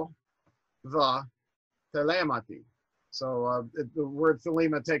to the telemati. So the word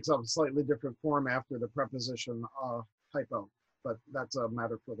thelema takes up a slightly different form after the preposition hypo, but that's a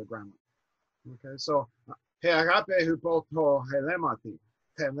matter for the grammar. Okay, so he agape hupo to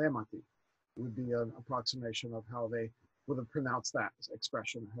telemati would be an approximation of how they would have pronounced that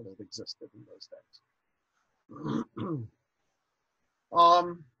expression had it existed in those days.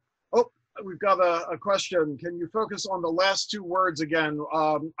 Oh, we've got a question. Can you focus on the last two words again?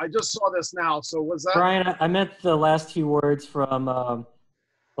 I just saw this now. So was that? Brian, I meant the last two words from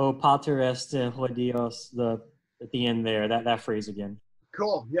O pater est hodios, at the end there, that phrase again.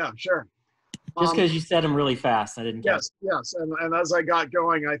 Cool. Yeah, sure. Just because you said them really fast, I didn't catch. Yes. And as I got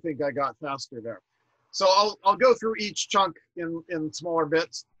going, I think I got faster there. So I'll go through each chunk in smaller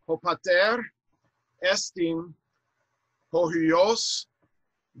bits. Ho pater estin hohuios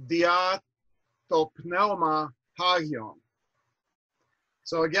diato pneuma hagion.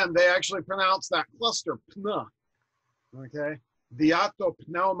 So again, they actually pronounce that cluster pna. Okay, diato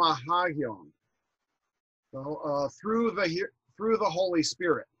pneuma hagion. So through the Holy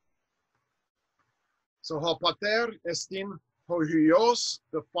Spirit. So ho pater estin hohuios,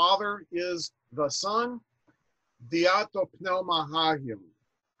 the Father is the Son, diato pneuma hagion,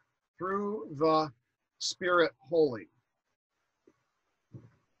 through the Spirit Holy.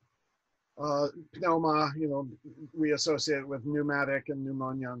 Pneuma, we associate it with pneumatic and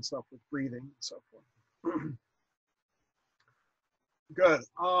pneumonia and stuff, with breathing and so forth. Good.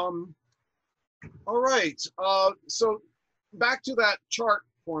 All right. So back to that chart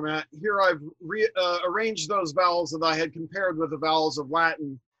format. Here I've arranged those vowels that I had compared with the vowels of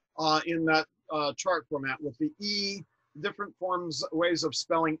Latin in that chart format, with the E, different ways of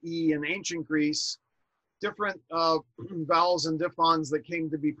spelling E in ancient Greece, different vowels and diphthongs that came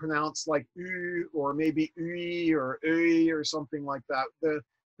to be pronounced like U or maybe Ui or Ui or something like that.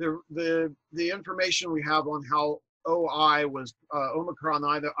 The information we have on how OI was, Omicron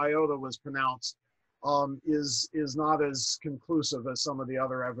iota was pronounced is not as conclusive as some of the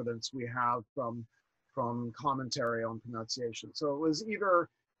other evidence we have from commentary on pronunciation. So it was either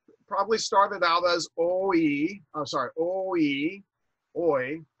probably started out as OE, OE,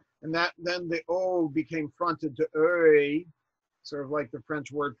 oi, and then the O became fronted to oi, sort of like the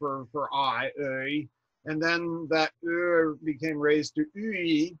French word for I, œil. And then that became raised to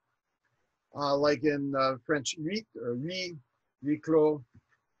ui, like in French huit or huit, huis clos,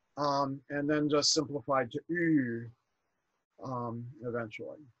 and then just simplified to u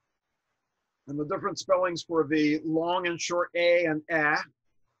eventually. And the different spellings for the long and short a and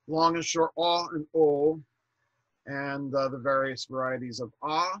long and short a and o, and the various varieties of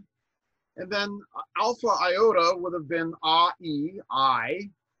a. And then alpha iota would have been I,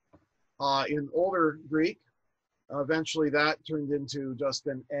 in older Greek. Eventually that turned into just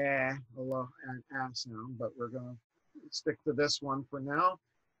an an sound, but we're going to stick to this one for now.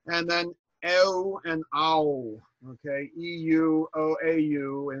 And then eu and au, okay, eu, o,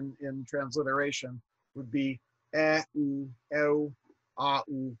 au in transliteration would be eu, eu, au,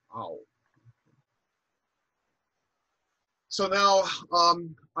 au. So now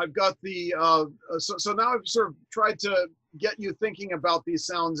I've got the, so now I've sort of tried to get you thinking about these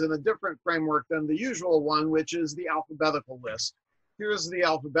sounds in a different framework than the usual one, which is the alphabetical list. Here's the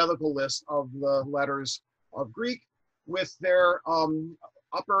alphabetical list of the letters of Greek with their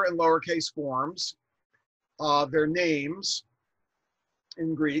upper and lowercase forms, their names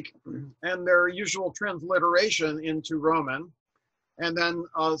in Greek, and their usual transliteration into Roman, and then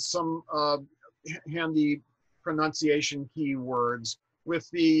some handy pronunciation keywords with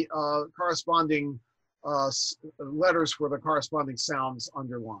the corresponding letters for the corresponding sounds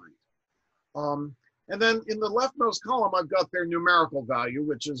underlined. And then in the leftmost column, I've got their numerical value,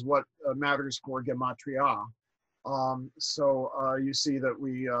 which is what matters for gematria. So you see that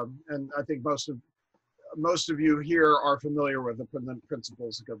we, and I think most of you here are familiar with the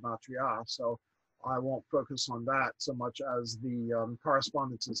principles of gematria, so I won't focus on that so much as the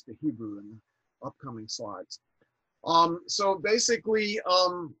correspondences to Hebrew in the upcoming slides. So basically,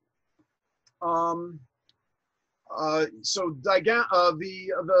 so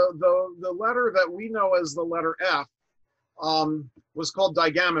the letter that we know as the letter F was called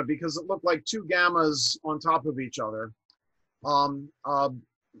digamma because it looked like two gammas on top of each other, and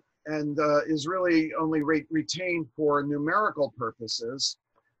is really only retained for numerical purposes,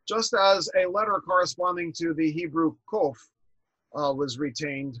 just as a letter corresponding to the Hebrew kof was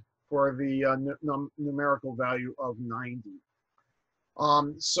retained for the numerical value of 90.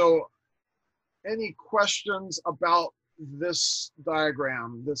 So any questions about this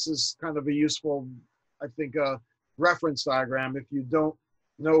diagram? This is kind of a useful, I think, reference diagram. If you don't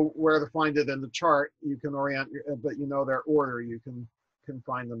know where to find it in the chart, you can orient, but you know their order, you can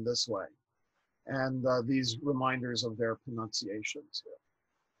find them this way. And these reminders of their pronunciations here.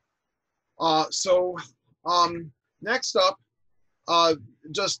 Next up,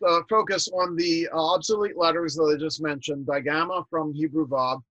 just focus on the obsolete letters that I just mentioned. Digamma from Hebrew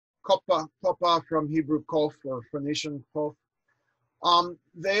vav, koppa from Hebrew kof or Phoenician kof.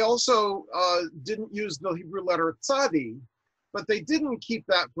 They also didn't use the Hebrew letter tzadi, but they didn't keep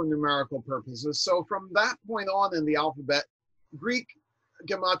that for numerical purposes. So from that point on in the alphabet, Greek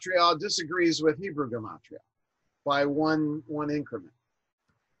gematria disagrees with Hebrew gematria by one increment.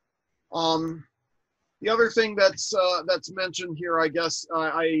 The other thing that's mentioned here, I guess,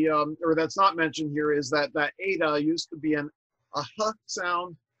 or that's not mentioned here, is that eta used to be a h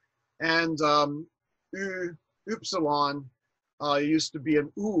sound, and upsilon used to be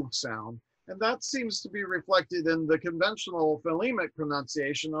an u sound, and that seems to be reflected in the conventional phonemic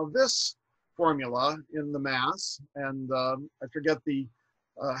pronunciation of this formula in the Mass. And I forget the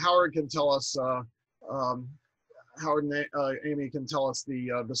Howard can tell us. Howard and Amy can tell us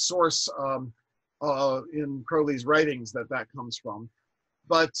the source. In Crowley's writings that comes from.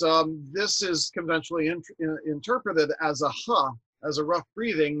 But this is conventionally interpreted as a h, as a rough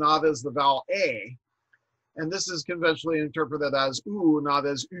breathing, not as the vowel a. And this is conventionally interpreted as u, not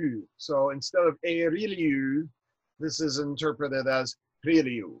as u. So instead of eriliu, this is interpreted as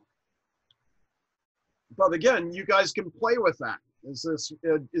riliu. But again, you guys can play with that. Is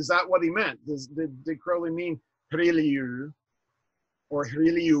that what he meant? Did Crowley mean riliu? Or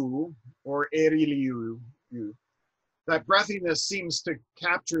hriliu, or eriliu. That breathiness seems to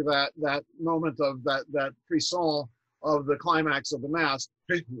capture that moment of that frisson of the climax of the Mass,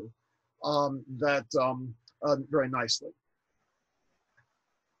 very nicely.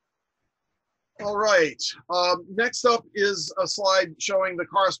 All right, next up is a slide showing the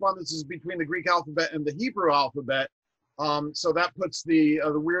correspondences between the Greek alphabet and the Hebrew alphabet. So that puts the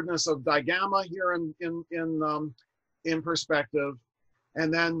weirdness of digamma here in perspective.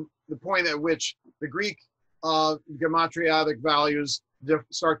 And then the point at which the Greek gematriatic values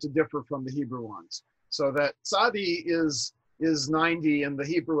start to differ from the Hebrew ones. So that tzadi is 90 in the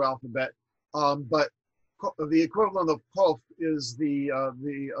Hebrew alphabet, but the equivalent of kof is the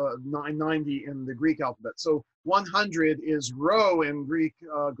 990 in the Greek alphabet. So 100 is rho in Greek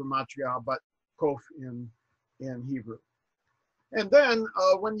gematria, but kof in Hebrew. And then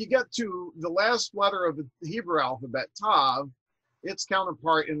when you get to the last letter of the Hebrew alphabet, tav, its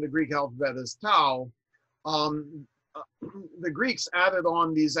counterpart in the Greek alphabet is tau. The Greeks added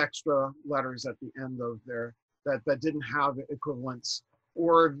on these extra letters at the end of their, that didn't have equivalents,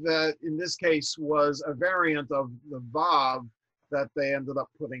 or that in this case was a variant of the vav that they ended up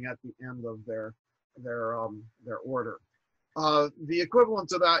putting at the end of their order. The equivalent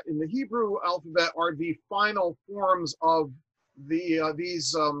to that in the Hebrew alphabet are the final forms of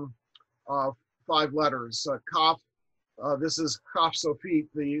these 5 letters. Kaf, this is kaf sofit,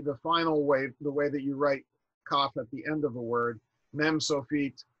 the final way, the way that you write kaf at the end of a word. Mem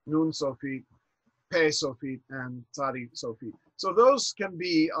sofit, nun sofit, pe sofit, and tzadi sofit. So those can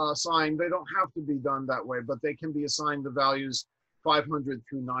be assigned. They don't have to be done that way, but they can be assigned the values 500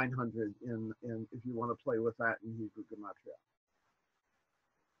 through 900 in if you want to play with that in Hebrew gematria.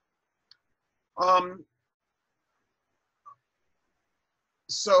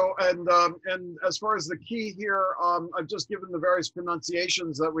 So, and as far as the key here, I've just given the various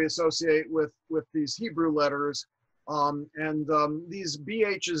pronunciations that we associate with these Hebrew letters. These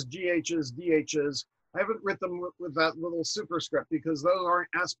BHs, GHs, DHs, I haven't written them with that little superscript because those aren't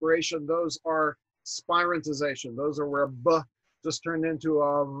aspiration, those are spirantization. Those are where B just turned into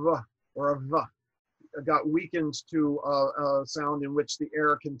a V or a V. It got weakened to a sound in which the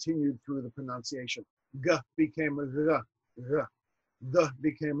air continued through the pronunciation. G became a G. The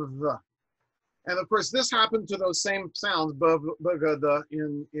became a the. And of course, this happened to those same sounds, b, g, the,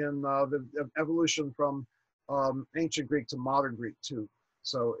 in the evolution from ancient Greek to modern Greek too.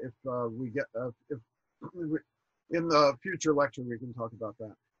 So if we get, in the future lecture, we can talk about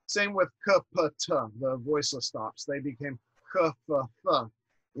that. Same with k, p, t, the voiceless stops. They became k, f, th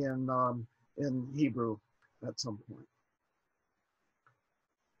in Hebrew at some point.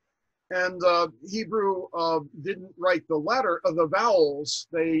 And Hebrew didn't write the letter of the vowels.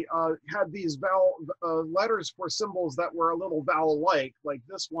 They had these vowel letters for symbols that were a little vowel-like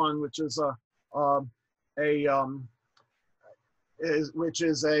this one, which is a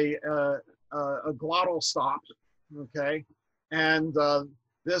glottal stop, okay, and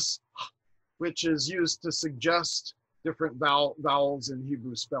this, which is used to suggest different vowels in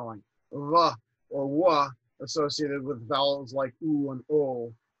Hebrew spelling. V or wa associated with vowels like u and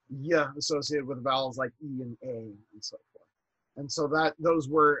o. Yeah, associated with vowels like E and A and so forth. And so that those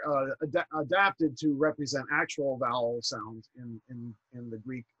were adapted to represent actual vowel sounds in the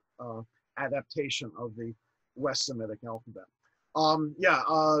Greek adaptation of the West Semitic alphabet.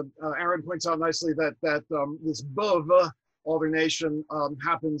 Aaron points out nicely that this b-v alternation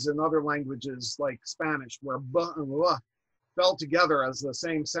happens in other languages like Spanish, where b and l fell together as the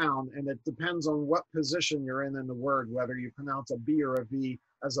same sound, and it depends on what position you're in the word, whether you pronounce a B or a V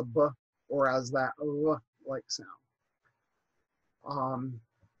as a B or as that like sound.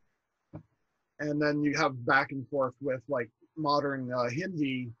 And then you have back and forth with like modern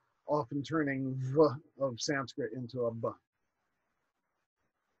Hindi often turning V of Sanskrit into a B.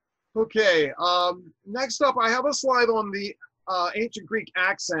 Okay, next up I have a slide on the ancient Greek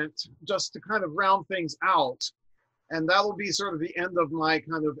accent just to kind of round things out. And that will be sort of the end of my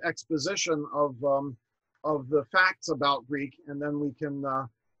kind of exposition of the facts about Greek, and then we can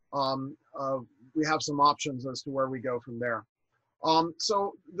we have some options as to where we go from there.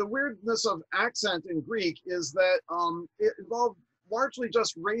 So the weirdness of accent in Greek is that it involved largely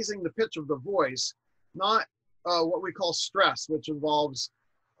just raising the pitch of the voice, not what we call stress, which involves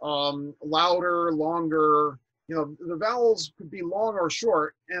louder, longer. You know, the vowels could be long or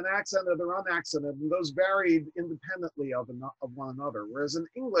short, and accented or unaccented, and those varied independently of one another. Whereas in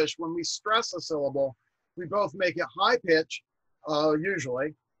English, when we stress a syllable, we both make it high pitch,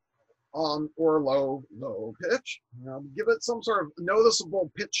 usually, or low pitch. You know, give it some sort of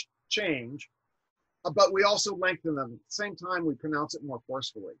noticeable pitch change, but we also lengthen them. At the same time, we pronounce it more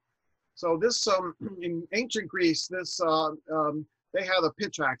forcefully. So this, in ancient Greece, this they had a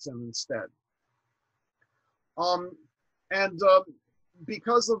pitch accent instead.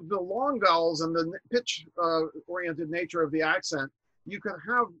 Because of the long vowels and the pitch-oriented nature of the accent, you can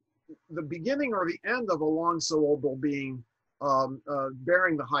have the beginning or the end of a long syllable being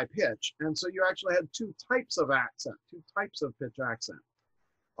bearing the high pitch. And so you actually had two types of accent, two types of pitch accent.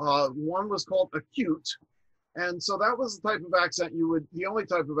 One was called acute. And so that was the type of accent the only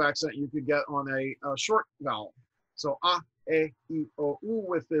type of accent you could get on a short vowel. So a, e, o, u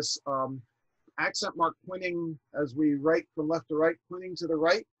with this accent mark pointing as we write from left to right, pointing to the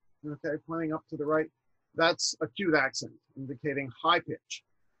right, okay, pointing up to the right. That's acute accent, indicating high pitch.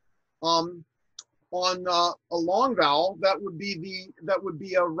 On a long vowel, that would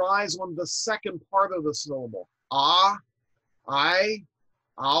be a rise on the second part of the syllable. Ah, I,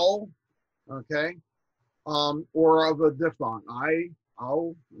 ow, okay, or of a diphthong, I,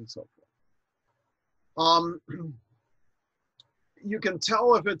 ow, and so forth. You can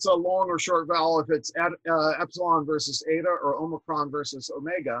tell if it's a long or short vowel if it's epsilon versus eta or omicron versus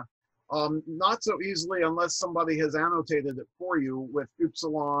omega. Not so easily unless somebody has annotated it for you with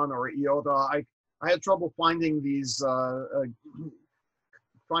upsilon or iota. I had trouble finding these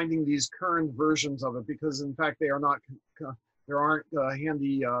current versions of it because, in fact, there aren't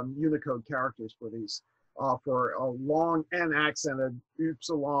handy Unicode characters for these for a long and accented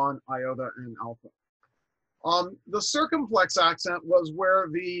upsilon, iota, and alpha. The circumflex accent was where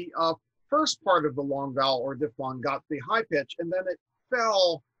the first part of the long vowel or diphthong got the high pitch, and then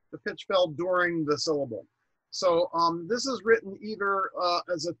the pitch fell during the syllable. So this is written either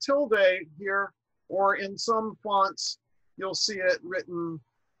as a tilde here, or in some fonts, you'll see it written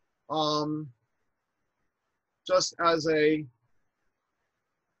just as a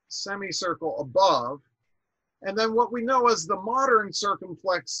semicircle above. And then what we know as the modern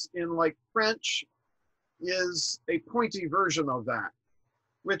circumflex in like French is a pointy version of that,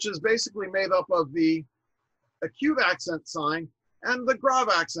 which is basically made up of the acute accent sign and the grave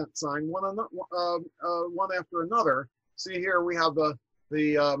accent sign, one after another. See here we have the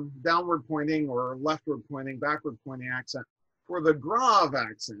downward pointing or leftward pointing, backward pointing accent for the grave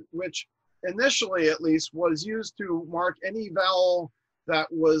accent, which initially at least was used to mark any vowel that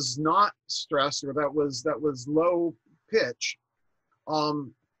was not stressed or that was low pitch,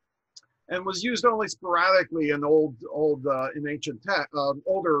 and was used only sporadically in in ancient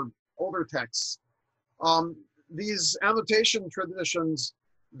older texts. These annotation traditions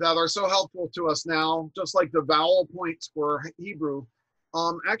that are so helpful to us now, just like the vowel points for Hebrew,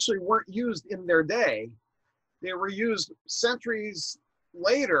 actually weren't used in their day. They were used centuries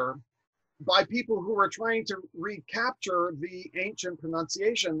later by people who were trying to recapture the ancient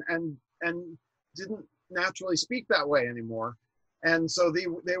pronunciation and didn't naturally speak that way anymore. And so they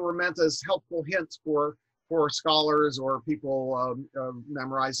were meant as helpful hints for scholars or people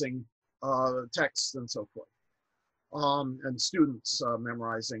memorizing texts and so forth, and students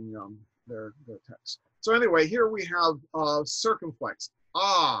memorizing their texts. So anyway, here we have circumflex.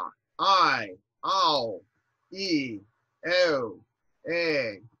 Ah, I, ow, e, o,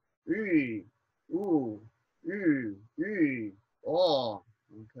 e, oo, oh,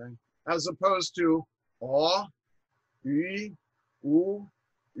 okay. As opposed to aw, oo, e, o,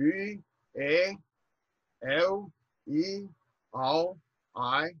 e, ow,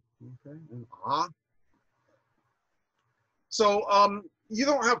 I, okay, and ah. So you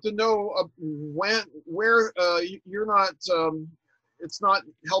don't have to know where you're not. It's not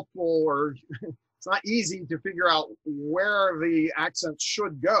helpful or it's not easy to figure out where the accent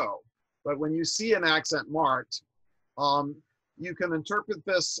should go. But when you see an accent marked, you can interpret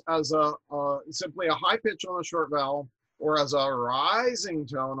this as simply a high pitch on a short vowel, or as a rising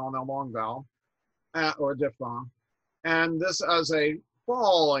tone on a long vowel or diphthong, and this as a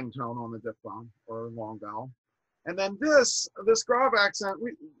falling tone on the diphthong or long vowel. And then this grave accent,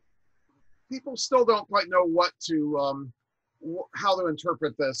 people still don't quite know how to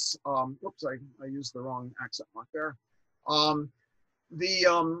interpret this. Oops, I used the wrong accent mark there.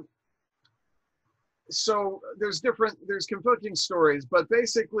 So there's conflicting stories, but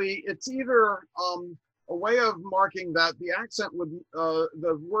basically it's either a way of marking that the accent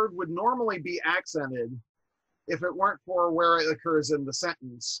the word would normally be accented if it weren't for where it occurs in the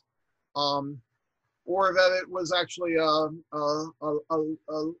sentence, or that it was actually a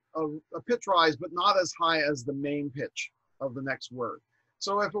pitch rise, but not as high as the main pitch of the next word.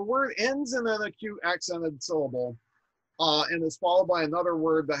 So if a word ends in an acute accented syllable and is followed by another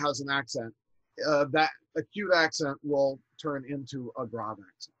word that has an accent, that acute accent will turn into a grave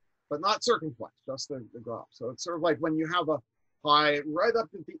accent, but not circumflex, just the grave. So it's sort of like when you have a high right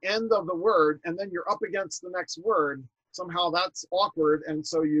up at the end of the word and then you're up against the next word, somehow that's awkward, and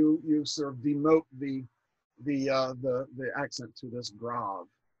so you sort of demote the accent to this grave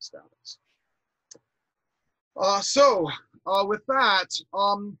status. With that,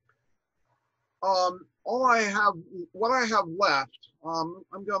 what I have left, I'm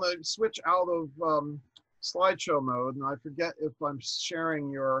going to switch out of slideshow mode, and I forget if I'm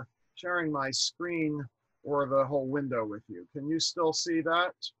sharing my screen or the whole window with you. Can you still see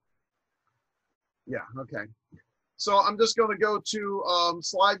that? Yeah, okay. So I'm just going to go to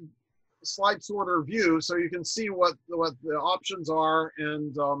slide sorter view so you can see what the options are,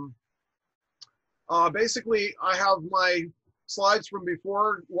 and Basically, I have my slides from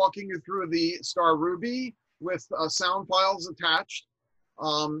before walking you through the Star Ruby with sound files attached.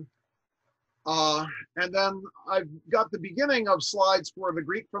 Um, and then I've got the beginning of slides for the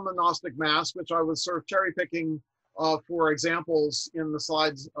Greek from the Gnostic Mass, which I was sort of cherry picking for examples in the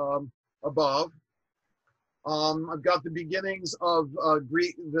slides above. I've got the beginnings of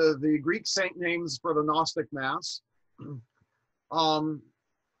the Greek saint names for the Gnostic Mass.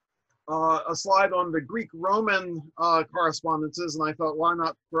 A slide on the Greek-Roman correspondences, and I thought, why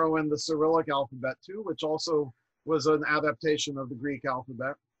not throw in the Cyrillic alphabet too, which also was an adaptation of the Greek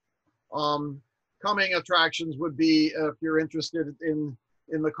alphabet. Coming attractions would be, if you're interested in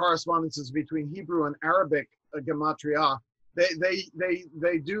the correspondences between Hebrew and Arabic gematria, they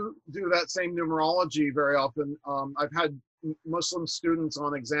do that same numerology very often. I've had Muslim students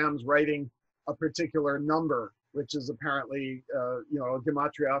on exams writing a particular number, which is apparently you know, a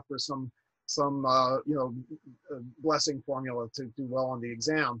gematria for some you know, blessing formula to do well on the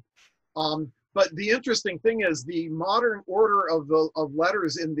exam. But the interesting thing is the modern order of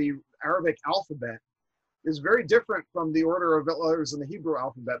letters in the Arabic alphabet is very different from the order of letters in the Hebrew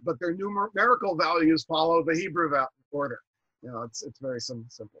alphabet, but their numerical values follow the Hebrew order. You know, it's very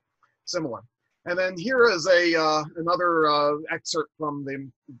similar. And then here is another excerpt from the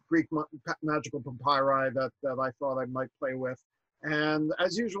Greek magical papyri that I thought I might play with. And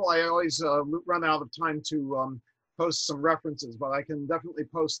as usual, I always run out of time to post some references, but I can definitely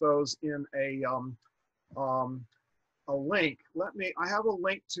post those in a link. I have a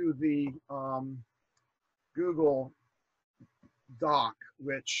link to the Google Doc,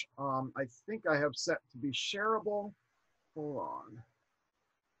 which I think I have set to be shareable. Hold on.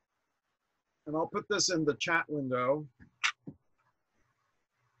 And I'll put this in the chat window.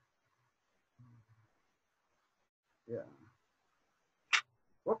 Yeah.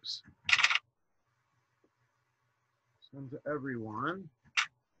 Whoops. Send to everyone.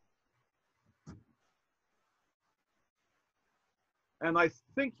 And I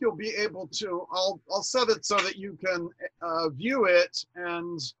think you'll be able to, I'll set it so that you can view it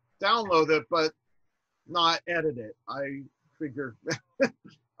and download it, but not edit it. I figure.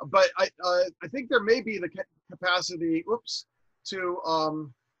 But I think there may be the capacity, whoops, to, are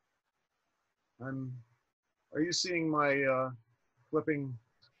you seeing my flipping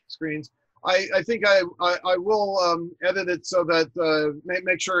screens? I think I will edit it so that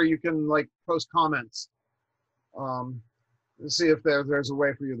make sure you can like post comments. See if there's a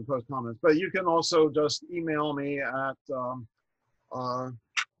way for you to post comments. But you can also just email me at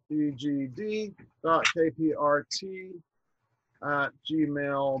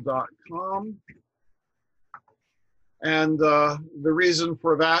bgd.kprt@gmail.com. And the reason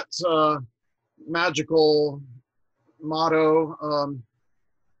for that magical motto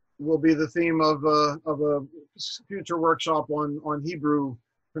will be the theme of a future workshop on Hebrew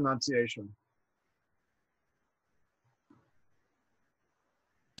pronunciation.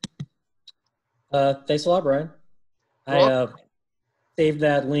 Thanks a lot, Brian. I saved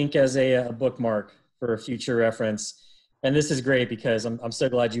that link as a bookmark for future reference. And this is great because I'm so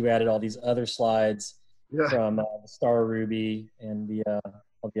glad you added all these other slides from the Star Ruby and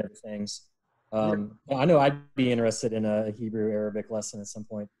all the other things. I know I'd be interested in a Hebrew-Arabic lesson at some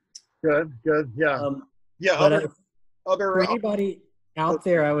point. Good, yeah. For anybody out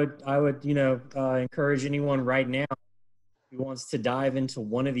there, I would encourage anyone right now who wants to dive into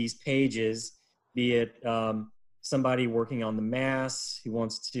one of these pages, be it somebody working on the Mass who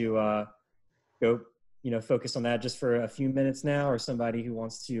wants to go, focus on that just for a few minutes now, or somebody who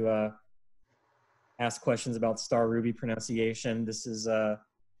wants to ask questions about Star Ruby pronunciation. This is a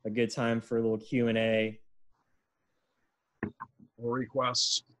good time for a little Q&A. Or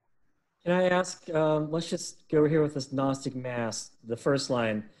requests. Can I ask, let's just go over here with this Gnostic Mass, the first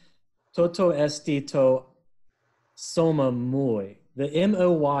line, Toto esti to soma mui. The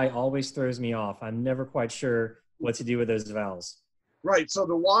M-O-Y always throws me off. I'm never quite sure what to do with those vowels. Right, so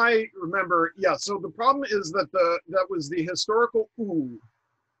the Y, remember, yeah, so the problem is that that was the historical U.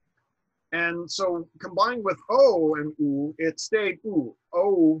 And so combined with O and U, it stayed U.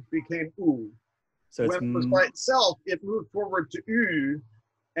 O became U. So when it was by itself, it moved forward to U.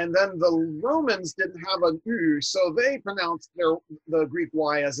 And then the Romans didn't have an U, so they pronounced the Greek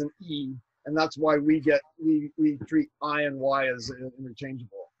Y as an E. And that's why we treat I and Y as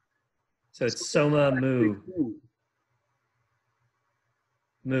interchangeable. So it's soma mu.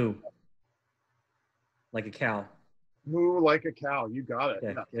 Moo. Like a cow. Moo like a cow. You got it.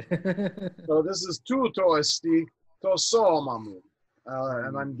 Okay. Yeah. So this is tuto esti to soma mu.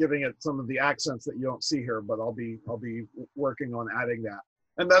 And I'm giving it some of the accents that you don't see here, but I'll be working on adding that.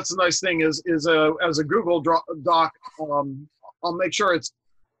 And that's the nice thing is as a Google Doc, I'll make sure it's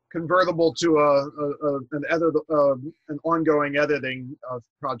convertible to an ongoing editing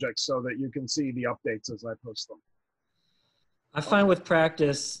project so that you can see the updates as I post them. I find with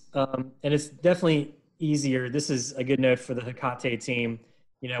practice, and it's definitely easier. This is a good note for the Hecate team.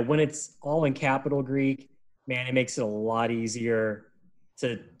 You know, when it's all in capital Greek, man, it makes it a lot easier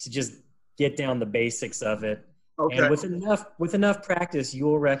to just get down the basics of it. Okay. And with enough practice, you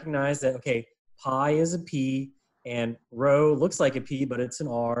will recognize that, okay, pi is a P and rho looks like a P, but it's an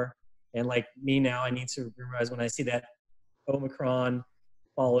R. And like me now, I need to memorize when I see that Omicron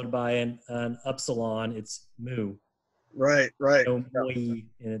followed by an upsilon, it's mu. Right. No and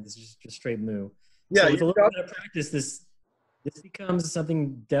it's just straight mu. Yeah. So with a little bit of practice, this becomes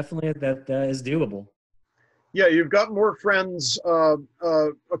something definitely that is doable. Yeah, you've got more friends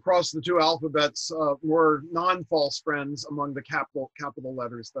across the two alphabets, more non-false friends among the capital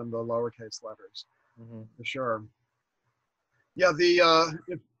letters than the lowercase letters, for sure. Yeah,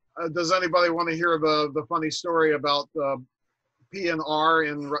 does anybody want to hear the funny story about P and R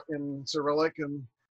in Cyrillic? And